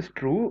condition is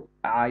true,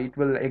 it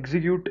will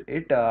execute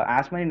it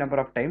as many number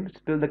of times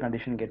till the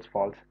condition gets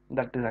false.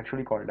 That is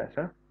actually called as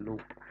a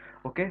loop.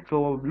 Okay,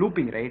 so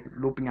looping, right?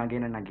 Looping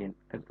again and again.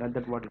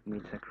 That's what it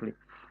means actually.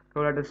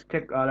 So let us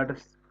check. Let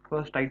us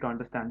first try to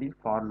understand the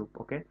for loop.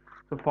 Okay,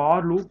 so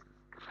for loop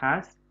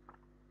has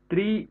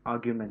three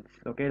arguments.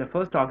 Okay, the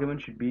first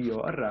argument should be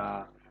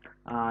your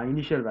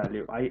initial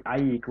value I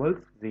equals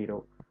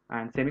 0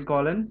 and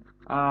semicolon.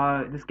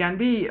 This can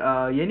be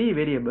any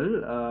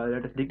variable.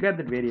 Let us declare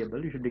that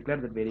variable. You should declare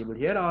that variable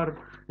here, or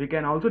you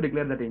can also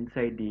declare that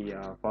inside the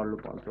for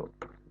loop also,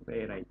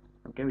 where I,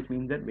 okay, which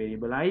means that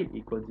variable I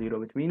equals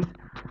 0, which means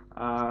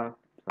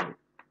sorry,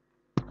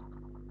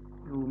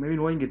 you may be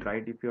knowing it,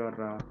 right? If you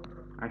are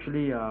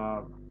actually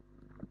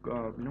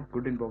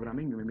good in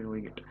programming, you may be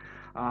knowing it.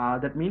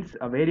 That means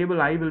a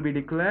variable I will be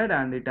declared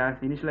and it has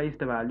initialized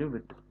the value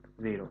with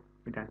 0.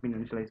 It has been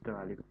initialized the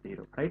value with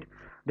 0, right?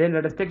 Then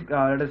let us take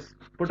let us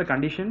put a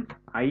condition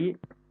I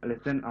less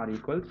than or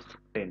equals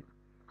 10.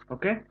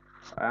 Okay,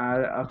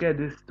 okay,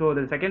 this, so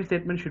the second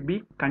statement should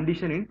be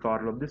condition in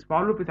for loop. This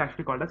for loop is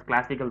actually called as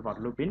classical for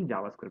loop in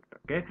JavaScript.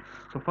 Okay,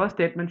 so first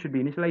statement should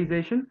be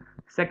initialization,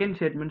 second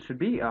statement should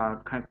be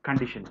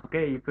condition.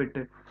 Okay, if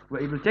it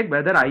will check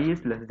whether I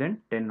is less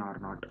than 10 or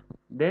not.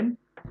 Then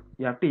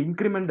you have to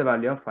increment the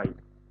value of I,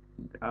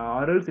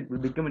 or else it will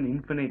become an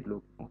infinite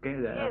loop. Okay,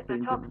 Here's the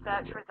top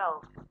search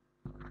result.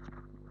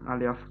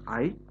 value of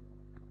I.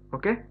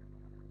 Okay,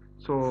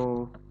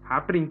 so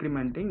after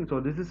incrementing, so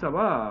this is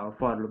our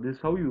for loop. This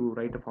is how you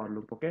write a for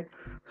loop. Okay,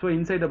 so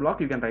inside the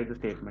block you can write the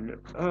statement.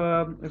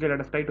 Okay,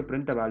 let us try to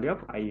print the value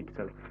of I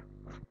itself.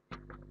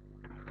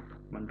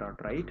 One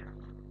dot write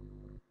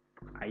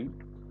I.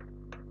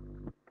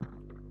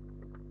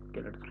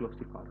 Okay, let's close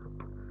the for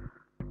loop.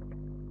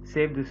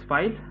 Save this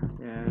file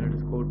and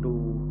let's go to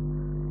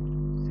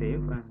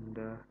save, and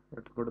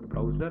let's go to the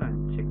browser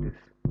and check this.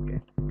 Okay,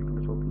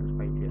 let's open this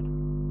file here.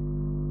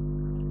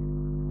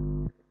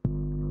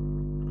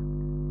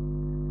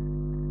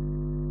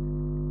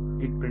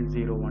 It prints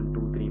 0 1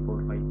 2 3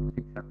 4 5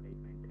 6 7 8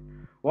 9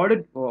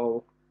 10.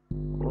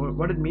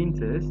 What it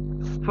means is,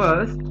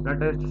 first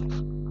let us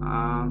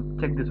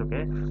check this.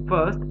 Okay,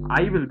 first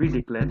I will be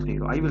declared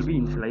 0. I will be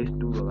initialized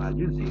to a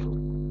value 0.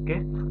 Okay,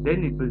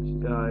 then it will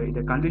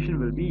the condition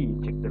will be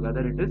checked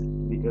whether it is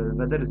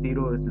whether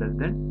 0 is less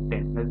than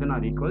 10, less than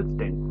or equals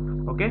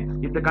 10. Okay,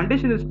 if the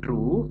condition is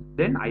true,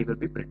 then I will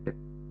be printed.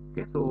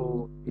 Okay,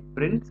 so it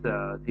prints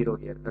 0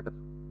 here. Let us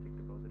check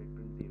the browser. It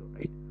prints 0,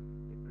 right?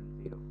 It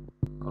prints 0.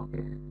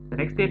 Okay, the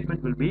next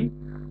statement will be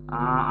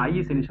I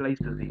is initialized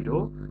to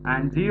 0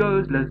 and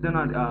 0 is less than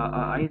or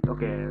I.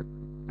 Okay,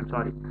 I'm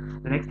sorry.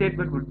 The next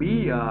statement would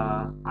be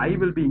I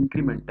will be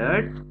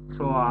incremented.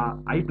 So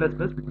I plus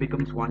plus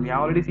becomes 1. We have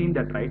already seen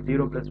that, right?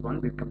 0 plus 1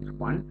 becomes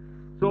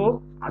 1.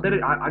 So other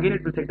again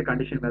it will check the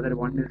condition whether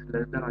 1 is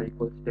less than or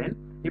equals 10.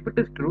 If it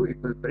is true,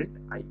 it will print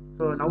I.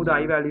 So now the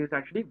I value is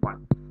actually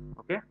 1.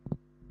 Okay,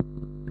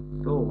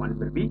 so 1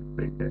 will be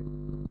printed.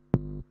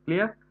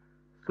 Clear?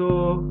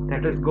 So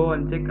let us go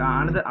and check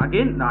another.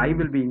 Again the I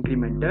will be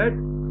incremented.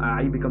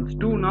 I becomes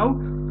 2 now.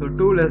 So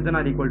 2 less than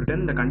or equal to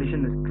 10, the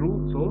condition is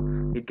true, so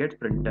it gets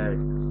printed.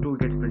 2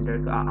 gets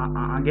printed. So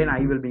again I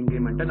will be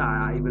incremented.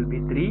 I will be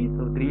 3.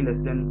 So 3 less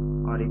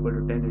than or equal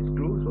to 10 is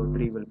true, so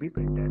 3 will be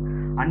printed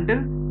until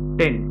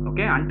 10.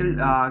 Okay,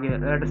 until okay,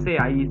 let us say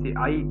I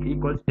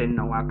equals 10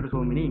 now after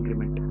so many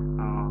increment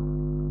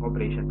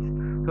operations.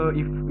 So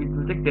if it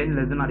will check 10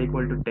 less than or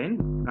equal to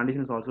 10,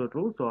 condition is also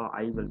true, so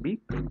I will be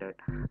printed.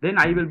 Then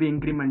I will be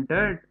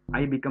incremented.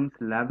 I becomes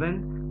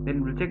 11.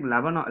 Then we'll check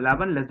 11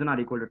 less than or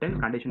equal to 10,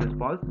 condition is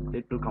false,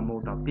 it will come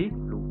out of the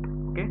loop.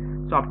 Okay,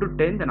 so up to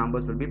 10 the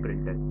numbers will be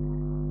printed.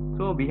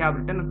 So we have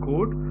written a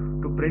code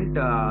to print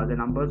the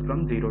numbers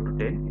from 0 to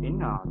 10 in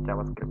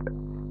JavaScript,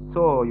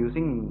 so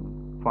using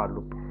for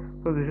loop.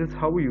 So this is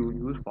how you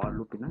use for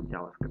loop in a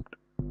JavaScript.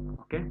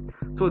 Okay,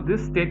 so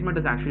this statement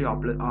is actually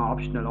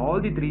optional.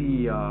 All the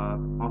three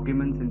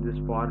arguments in this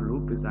for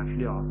loop is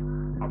actually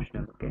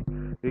optional. Okay,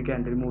 you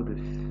can remove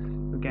this,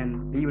 you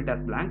can leave it as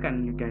blank,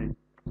 and you can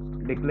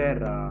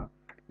declare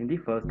in the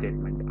first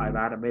statement. I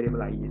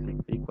variable I is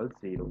equals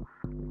 0.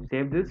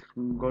 Save this,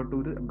 go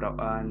to the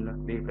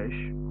and refresh.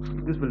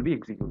 This will be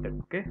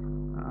executed. Okay,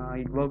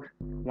 it works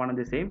one and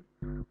the same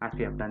as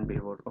we have done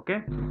before.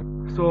 Okay,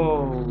 so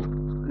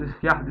this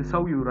is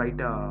how you write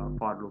a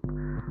for loop.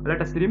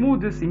 Let us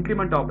remove this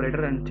increment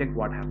operator and check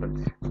what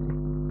happens.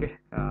 Okay,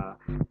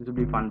 this will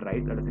be fun,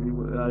 right? Let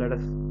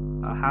us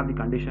have the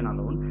condition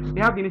alone.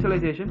 We have the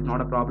initialization,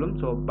 not a problem.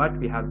 So but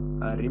we have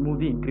remove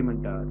the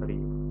increment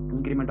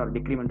or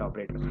decrement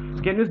operator.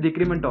 You can use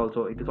decrement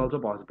also, it is also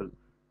possible.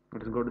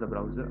 Let us go to the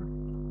browser.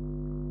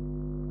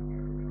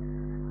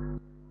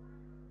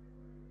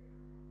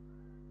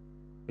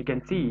 You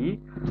can see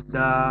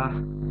the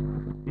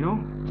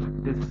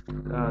this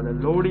the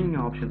loading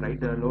option, right?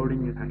 The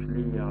loading is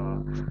actually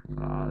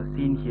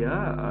seen here.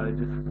 It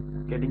is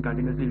getting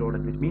continuously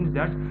loaded, which means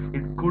that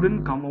it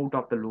couldn't come out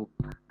of the loop.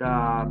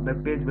 The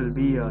web page will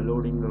be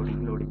loading.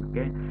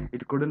 Okay,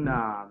 it couldn't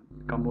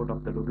come out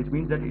of the loop, which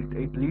means that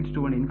it leads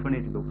to an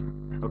infinite loop.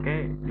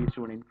 Okay, it leads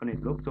to an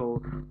infinite loop.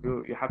 So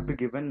you have to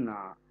give an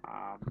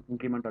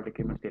increment or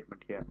decrement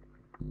statement here.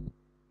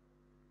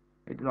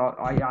 It is all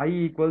I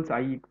equals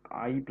I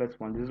plus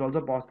 1. This is also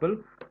possible,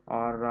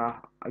 or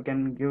I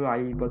can give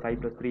I equals I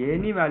plus 3.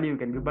 Any value you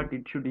can give, but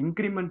it should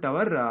increment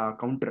our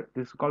counter.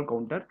 This is called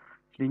counter.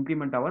 Should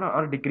increment our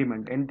or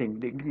decrement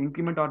anything.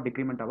 Increment or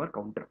decrement our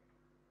counter.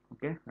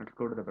 Okay, let's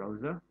go to the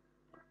browser.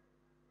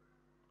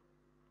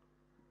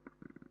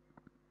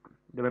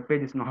 The web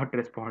page is not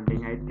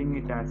responding. I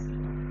think it has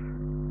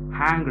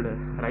hanged,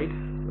 right?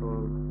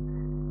 So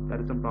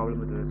there is some problem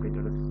with the web page.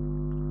 Let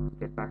us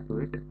get back to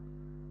it.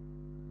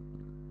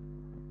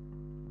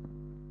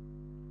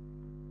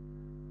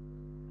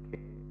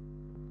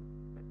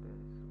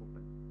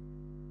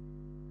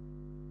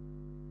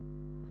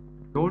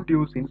 Don't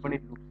use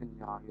infinite loops in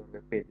your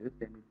web pages,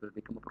 then it will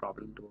become a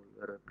problem to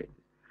your web pages.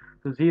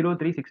 So 0,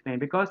 3, 6, 9,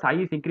 because I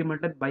is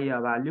incremented by a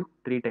value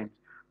 3 times.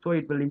 So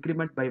it will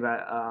increment by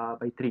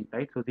 3,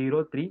 right? So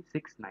 0, 3,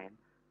 6, 9.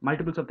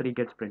 Multiples of 3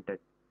 gets printed.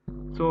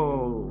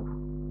 So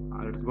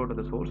let's go to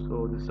the source.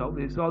 So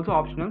this is also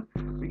optional.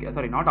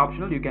 Sorry, not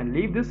optional. You can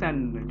leave this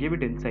and give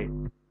it inside.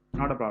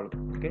 Not a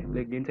problem. Okay,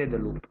 like inside the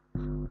loop.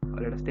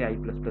 Let us say I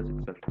plus plus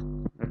itself.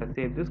 Let us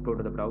save this. Go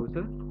to the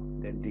browser,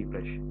 then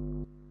refresh.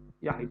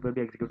 Yeah, it will be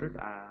executed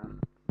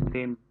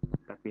same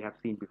that we have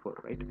seen before,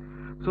 right?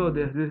 So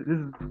this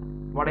is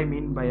what I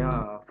mean by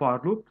a for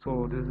loop.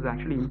 So this is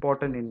actually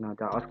important in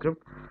JavaScript.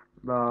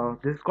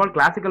 This is called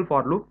classical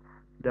for loop.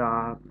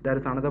 There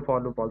is another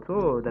for loop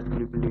also that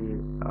will be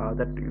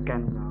that you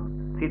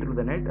can see through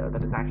the net,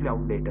 that is actually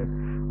outdated.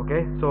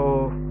 Okay,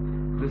 so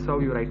this is how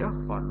you write a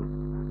for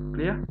loop.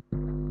 Clear?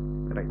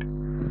 Right.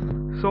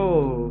 So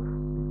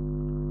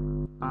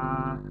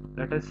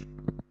let us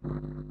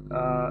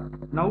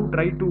now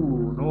try to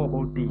know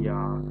about the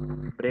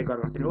break or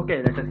continue.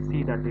 Okay, let us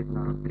see that in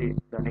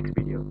the next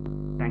video.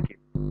 Thank you.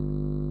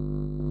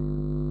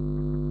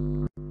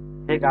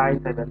 Hey guys,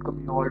 I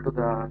welcome you all to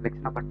the lecture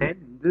number 10.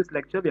 In this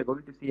lecture, we are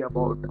going to see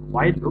about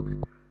while loops.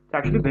 It's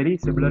actually very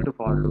similar to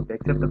for loop,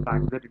 except the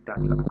fact that it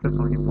accepts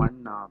only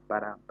one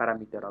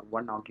parameter or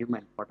one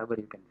argument, whatever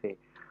you can say.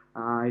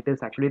 It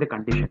is actually the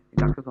condition.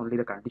 It accepts only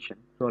the condition.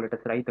 So let us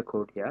write the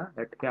code here.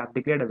 We have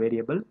declared a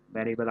variable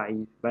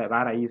I where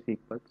I is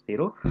equals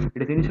 0.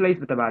 It is initialized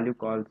with a value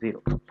called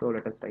 0. So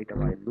let us write a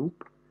while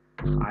loop.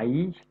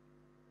 I,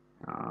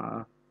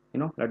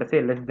 let us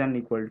say less than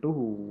equal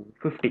to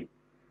 50.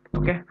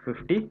 Okay,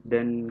 50.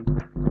 Then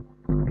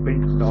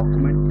print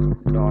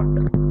document dot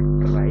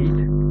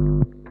write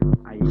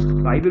I.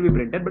 So I will be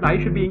printed, but I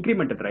should be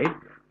incremented, right?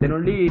 Then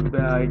only it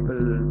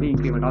will be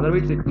incremented.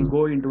 Otherwise, it will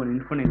go into an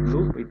infinite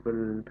loop. It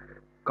will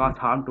cause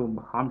harm to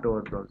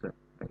our browser.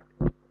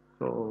 Right?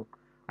 So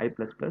I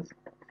plus plus.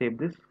 Save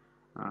this.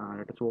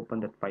 Let us open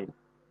that file.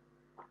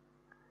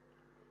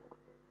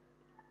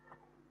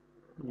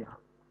 Yeah,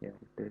 it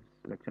is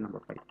lecture number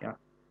 5. Yeah.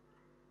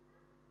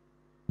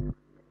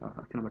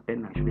 Lecture number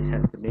 10 actually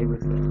has the name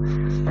is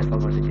I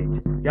forgot to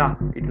change. Yeah,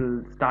 it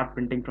will start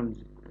printing from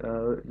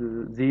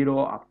 0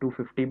 up to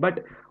 50.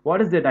 But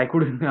what is that? I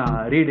couldn't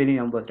read any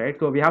numbers, right?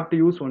 So we have to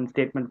use one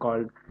statement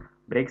called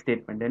break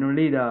statement. Then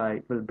only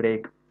it will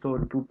break. So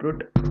to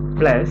put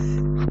plus,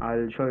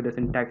 I'll show you the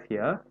syntax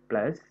here.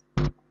 Plus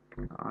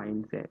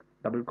inside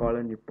double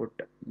colon you put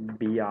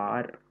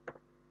br,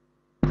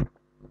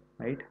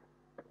 right?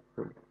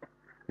 So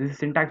this is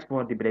syntax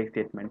for the break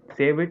statement.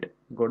 Save it.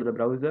 Go to the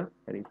browser.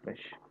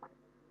 Refresh.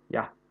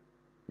 Yeah.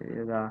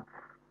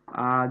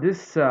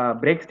 This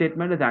break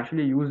statement is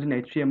actually used in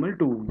HTML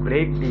to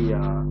break the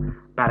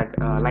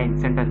line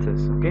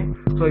sentences. Okay,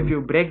 so if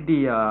you break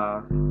the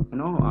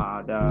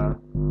the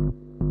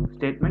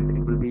statement,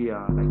 it will be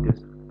like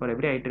this. For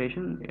every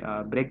iteration,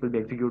 break will be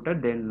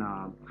executed, then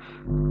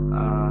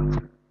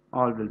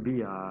all will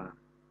be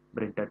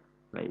printed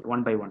like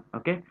one by one.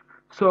 Okay,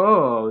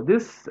 so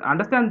this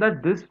understand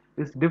that this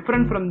is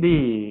different from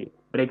the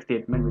break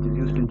statement which is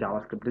used in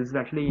JavaScript. This is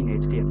actually in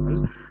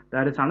HTML.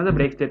 There is another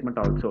break statement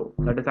also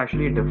that is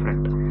actually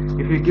different.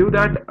 If you give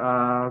that,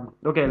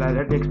 okay,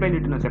 let me explain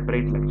it in a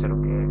separate lecture.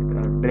 Okay,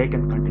 break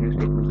and continue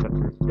statements are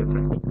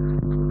different.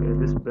 Okay,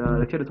 this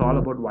lecture is all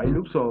about while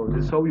loop, so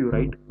this is how you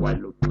write while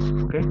loop.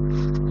 Okay,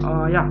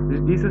 yeah,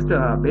 this is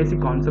the basic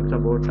concepts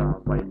about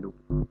while loop.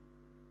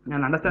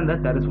 And understand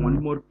that there is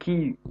one more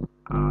key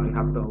you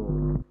have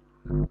to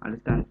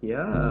understand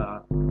here.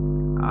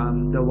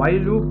 The while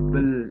loop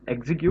will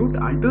execute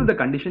until the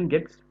condition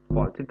gets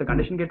false. If the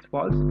condition gets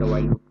false, the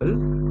while loop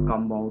will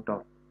come out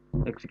of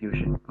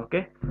execution.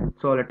 Okay,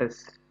 so let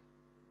us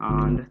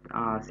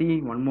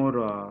see one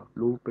more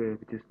loop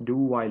which is do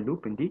while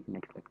loop in the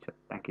next lecture.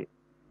 Thank you.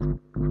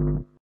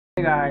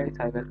 Hey guys,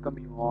 I welcome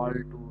you all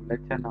to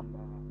lecture number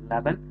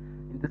 11.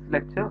 In this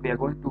lecture, we are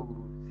going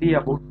to see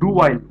about do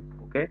while loop.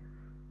 Okay,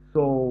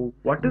 so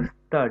what is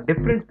the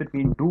difference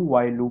between do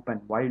while loop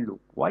and while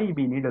loop? Why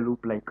we need a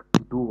loop like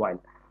do while?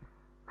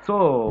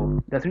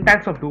 So the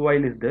syntax of do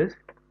while is this: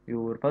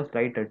 you first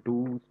write a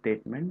do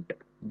statement,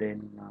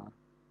 then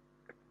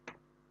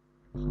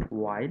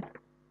while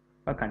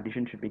a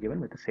condition should be given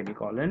with a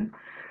semicolon.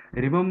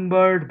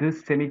 Remember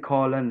this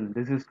semicolon,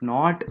 this is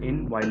not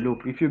in while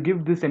loop. If you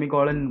give this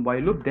semicolon in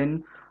while loop,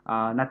 then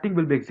nothing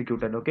will be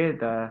executed. Okay,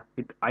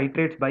 it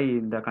iterates by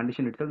the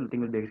condition itself, nothing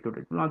will be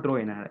executed, it will not throw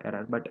in an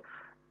error. But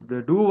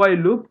the do while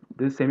loop,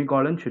 this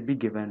semicolon should be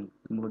given.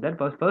 That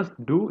first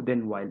do,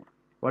 then while.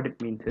 What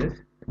it means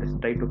is, let's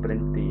try to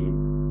print the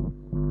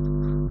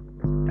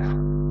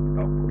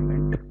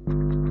document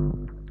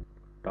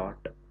dot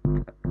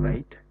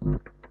write.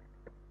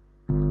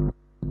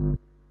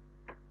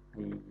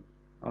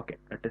 Okay,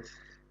 let us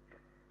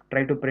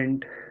try to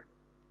print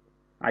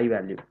I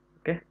value.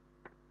 Okay,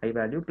 I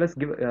value plus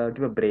give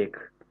a break.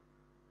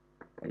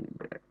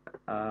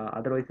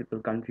 Otherwise it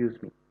will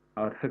confuse me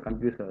or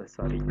confuse us.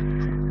 Sorry.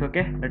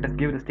 Okay, let us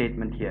give the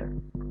statement here.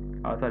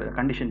 Sorry, the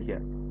condition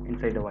here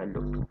inside the while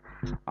loop.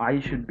 I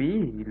should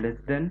be less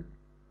than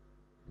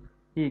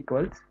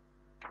equals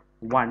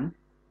 1,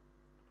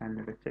 and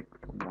let us check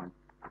 1.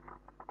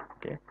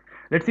 Okay,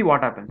 let's see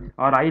what happens.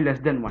 Or I less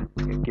than 1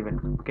 is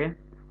given. Okay,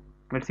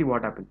 let's see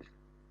what happens.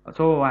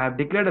 So I have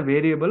declared a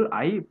variable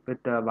I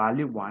with the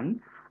value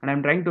 1, and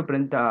I'm trying to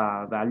print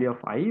the value of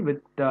I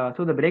with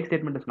so the break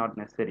statement is not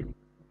necessary.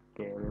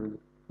 Okay,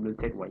 we'll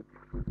check why.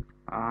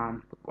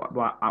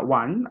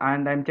 1,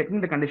 and I'm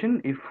checking the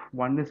condition if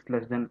 1 is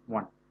less than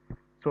 1.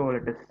 So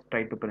let us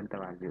try to print the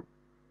value.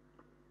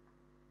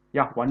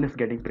 Yeah, 1 is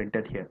getting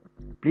printed here.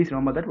 Please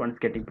remember that 1 is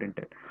getting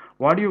printed.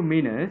 What do you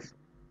mean is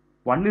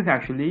 1 is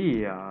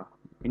actually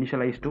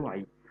initialized to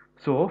I.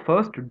 So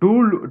first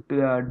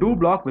do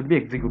block will be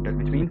executed,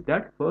 which means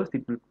that first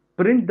it will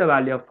print the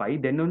value of I,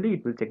 then only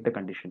it will check the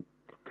condition.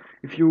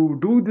 If you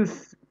do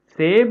this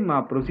same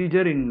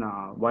procedure in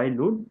while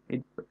loop,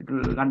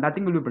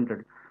 nothing will be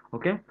printed.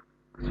 Okay,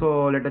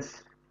 so let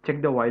us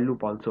check the while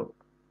loop also,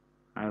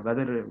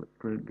 whether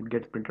it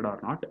gets printed or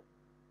not.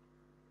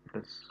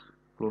 Let us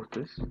close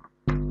this.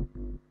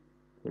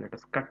 Let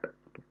us cut.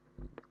 Okay,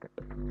 let's cut.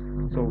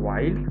 So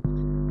while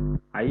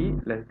I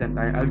less than,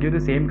 I'll give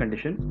the same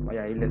condition, while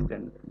I less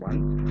than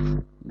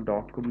 1,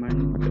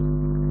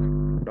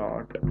 document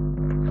dot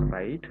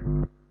write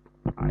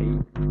I,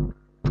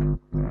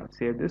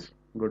 save this,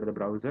 go to the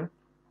browser.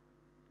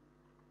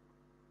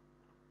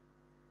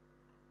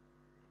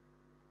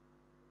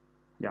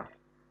 Yeah,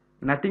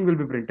 nothing will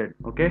be printed.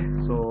 Okay,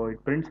 so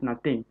it prints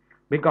nothing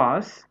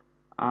because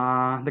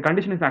the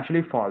condition is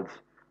actually false.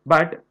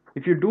 But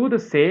if you do the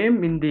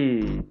same in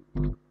the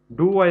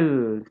do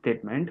while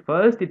statement,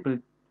 first it will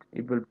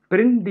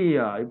print the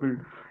it will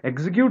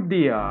execute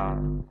the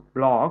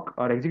block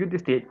or execute the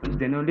statement,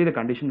 then only the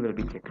condition will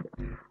be checked.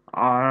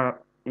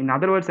 In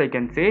other words, I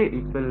can say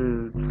it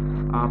will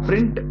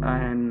print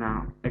an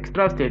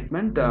extra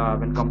statement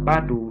when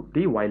compared to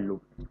the while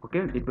loop. Okay,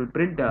 it will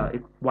print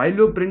if while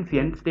loop prints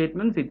n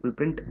statements, it will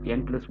print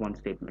n plus 1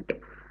 statement,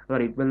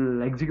 or it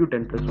will execute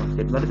n plus 1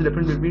 statement. That is the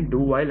difference between do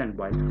while and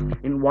while.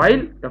 In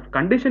while, the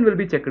condition will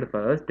be checked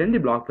first, then the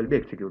block will be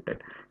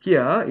executed.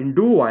 Here in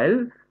do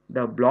while,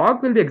 the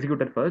block will be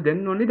executed first,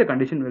 then only the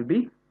condition will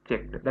be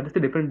checked. That is the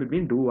difference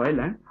between do while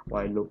and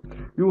while loop.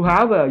 You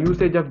have a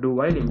usage of do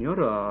while in your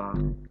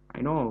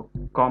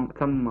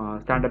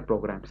some standard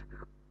programs,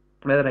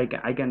 whether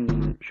I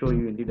can show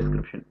you in the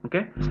description.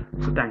 Okay,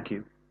 so thank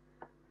you.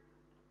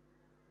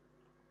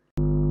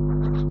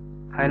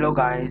 Hello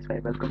guys, I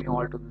welcome you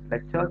all to this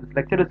lecture. This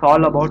lecture is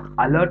all about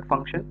alert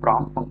function,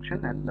 prompt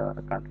function, and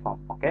confirm.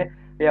 Okay,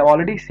 we have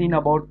already seen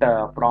about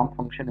prompt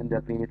function in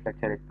the previous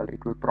lecture itself.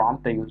 It will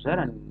prompt the user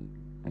and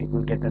it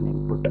will get an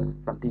input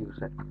from the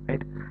user.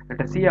 Right?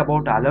 Let us see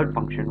about alert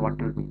function.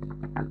 What will be?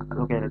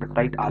 Okay, let us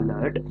write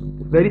alert.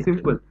 It's very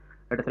simple.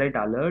 Let us write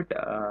alert.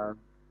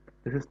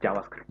 This is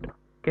JavaScript.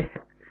 Okay,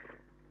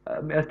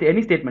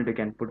 any statement you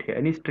can put here,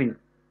 any string,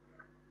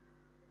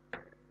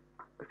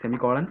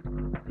 semicolon,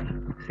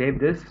 save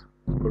this,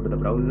 go to the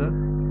browser,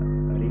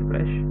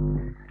 refresh.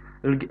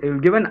 It will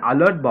give an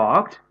alert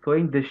box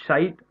showing this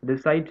site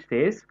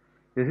says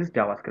This is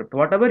JavaScript.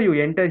 Whatever you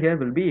enter here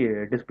will be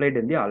displayed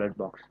in the alert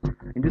box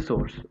in the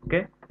source.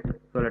 Okay,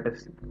 so let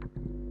us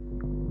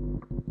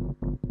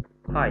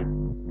hi.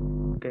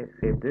 Okay,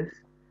 save this.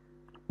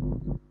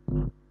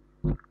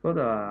 So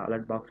the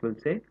alert box will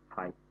say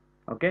hi.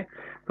 Okay,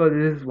 so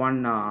this is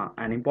one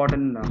an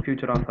important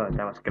feature of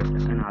JavaScript,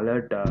 an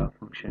alert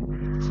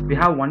function. We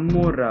have one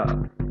more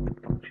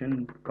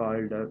function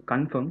called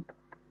confirm.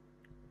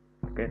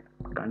 Okay,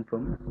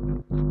 confirm.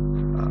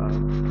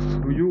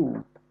 Do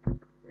you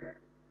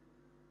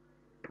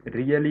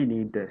really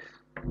need this?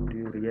 Do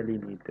you really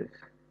need this?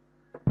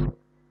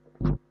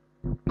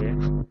 Okay,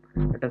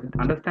 let us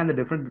understand the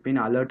difference between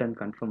alert and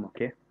confirm.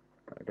 Okay,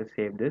 let us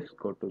save this.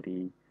 Go to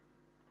the,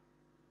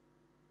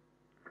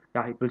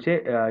 yeah, it will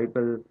say it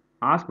will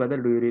ask whether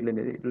do you really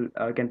need it. It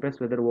will, can press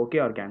whether okay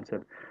or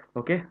cancel.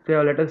 Okay,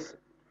 so let us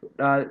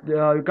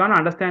you can't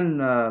understand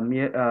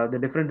the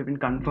difference between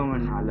confirm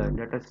and alert.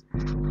 Let us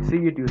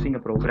see it using a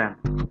program.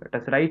 Let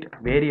us write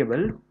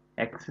variable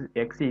x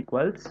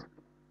equals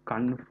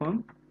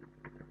confirm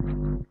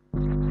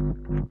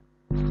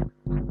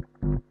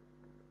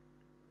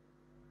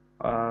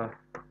uh,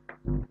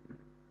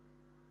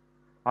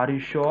 are you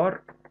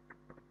sure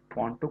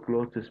want to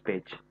close this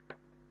page,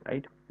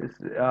 right? This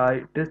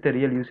it is the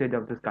real usage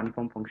of this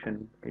confirm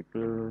function. It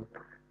will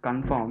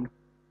confirm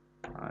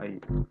uh,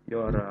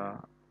 your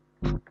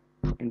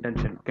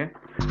intention. Okay,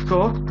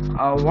 so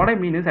what I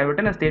mean is I've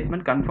written a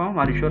statement confirm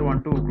are you sure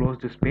want to close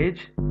this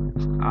page,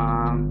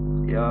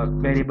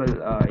 variable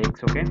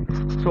x. Okay,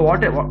 so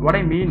what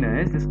I mean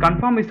is this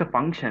confirm is a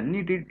function.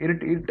 It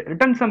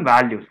returns some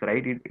values,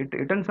 right? It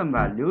returns some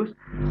values,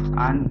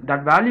 and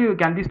that value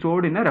can be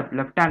stored in a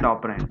left hand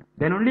operand.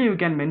 Then only you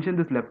can mention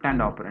this left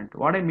hand operand.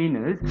 What I mean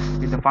is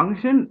if the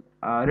function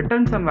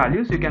return some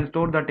values, you can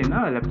store that in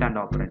a left hand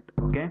operand.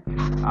 Okay,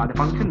 the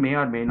function may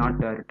or may not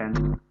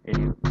return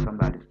any some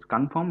values.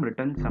 Confirm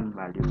return some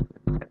values.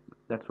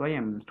 That's why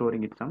I'm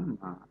storing it some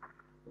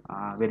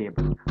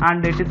variable,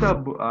 and it is a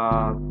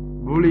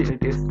boolean.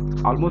 It is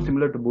almost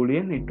similar to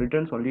boolean. It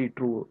returns only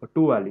two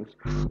values,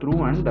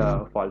 true and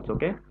false.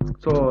 Okay,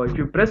 so if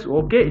you press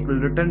ok, it will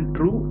return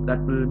true, that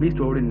will be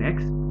stored in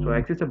x. So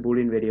x is a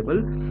boolean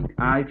variable.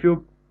 If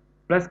you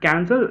press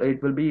cancel,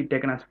 it will be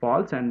taken as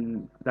false,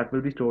 and that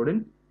will be stored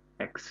in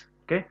x.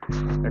 Okay,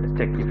 let us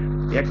check if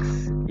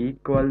x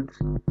equals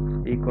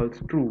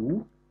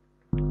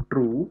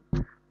true,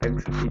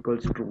 x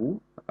equals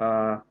true,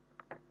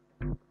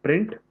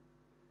 print.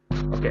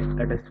 Okay,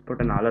 let us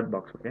put an alert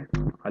box. Okay,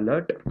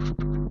 alert,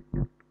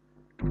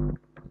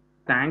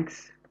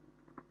 thanks.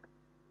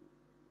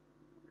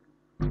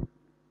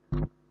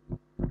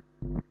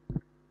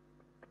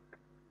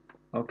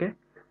 Okay,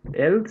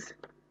 else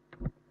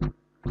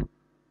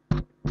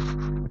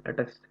let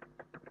us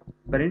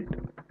print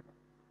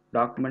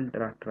document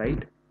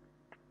write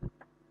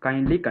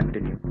kindly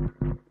continue.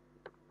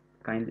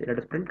 Kindly, let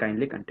us print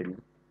kindly continue.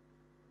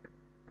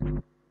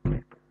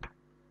 Okay,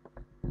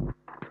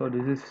 so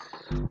this is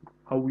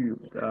how you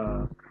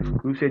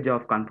usage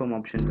of confirm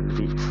option will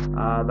be.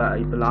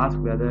 It will ask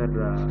whether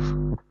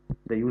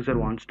the user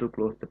wants to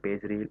close the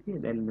page really,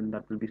 then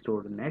that will be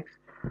stored in x.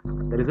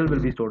 The result will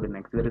be stored in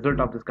x. The result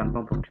of this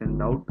confirm function,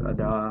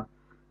 the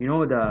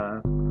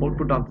the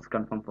output of this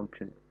confirm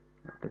function.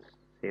 Let's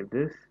save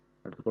this.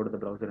 Let's go to the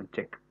browser and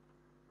check.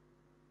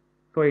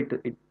 So it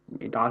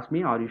asks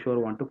me, are you sure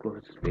want to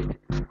close this page?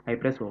 I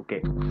press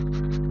ok,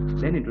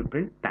 then it will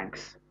print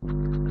thanks,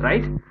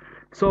 right?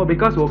 So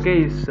because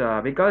ok is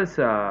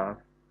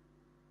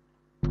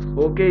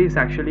OK is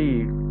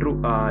actually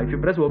true. If you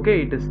press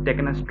OK, it is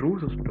taken as true.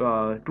 So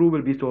true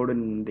will be stored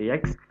in the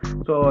x.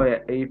 So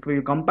if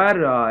we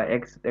compare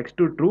x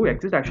to true,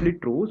 x is actually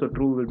true. So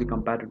true will be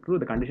compared to true.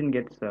 The condition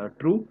gets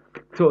true.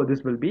 So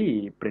this will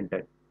be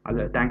printed.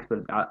 Thanks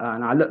will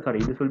sorry.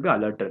 This will be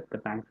alerted. The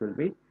thanks will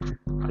be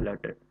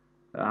alerted.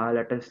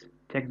 Let us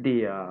check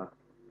the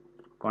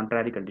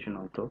contrary condition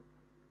also.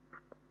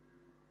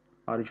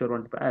 Are you sure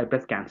want to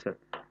press cancel?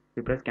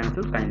 You press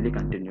cancel, kindly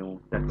continue.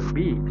 That will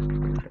be,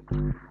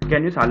 you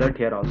can use alert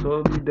here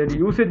also. The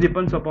usage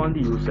depends upon the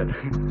user.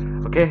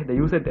 Okay, the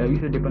usage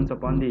depends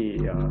upon the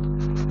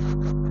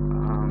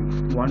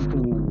one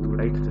who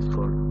writes this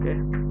code. Okay,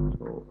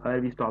 so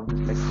here we stop this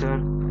lecture.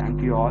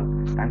 Thank you all.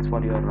 Thanks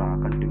for your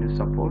continuous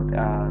support.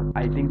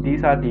 I think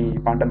these are the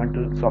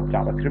fundamentals of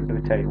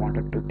JavaScript which I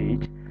wanted to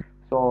teach.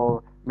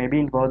 So maybe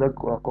in further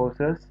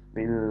courses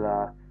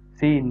we'll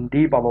see in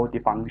deep about the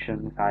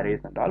functions, arrays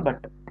and all,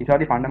 but these are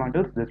the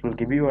fundamentals. This will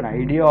give you an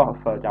idea of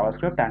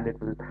JavaScript, and it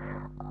will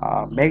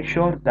make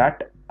sure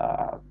that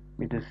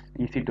it is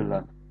easy to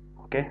learn.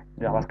 Okay,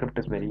 JavaScript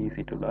is very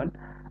easy to learn,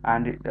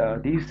 and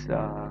these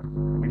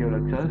video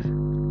lectures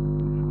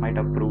might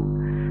have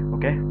proved.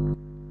 Okay,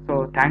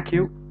 so thank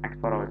you. Thanks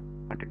for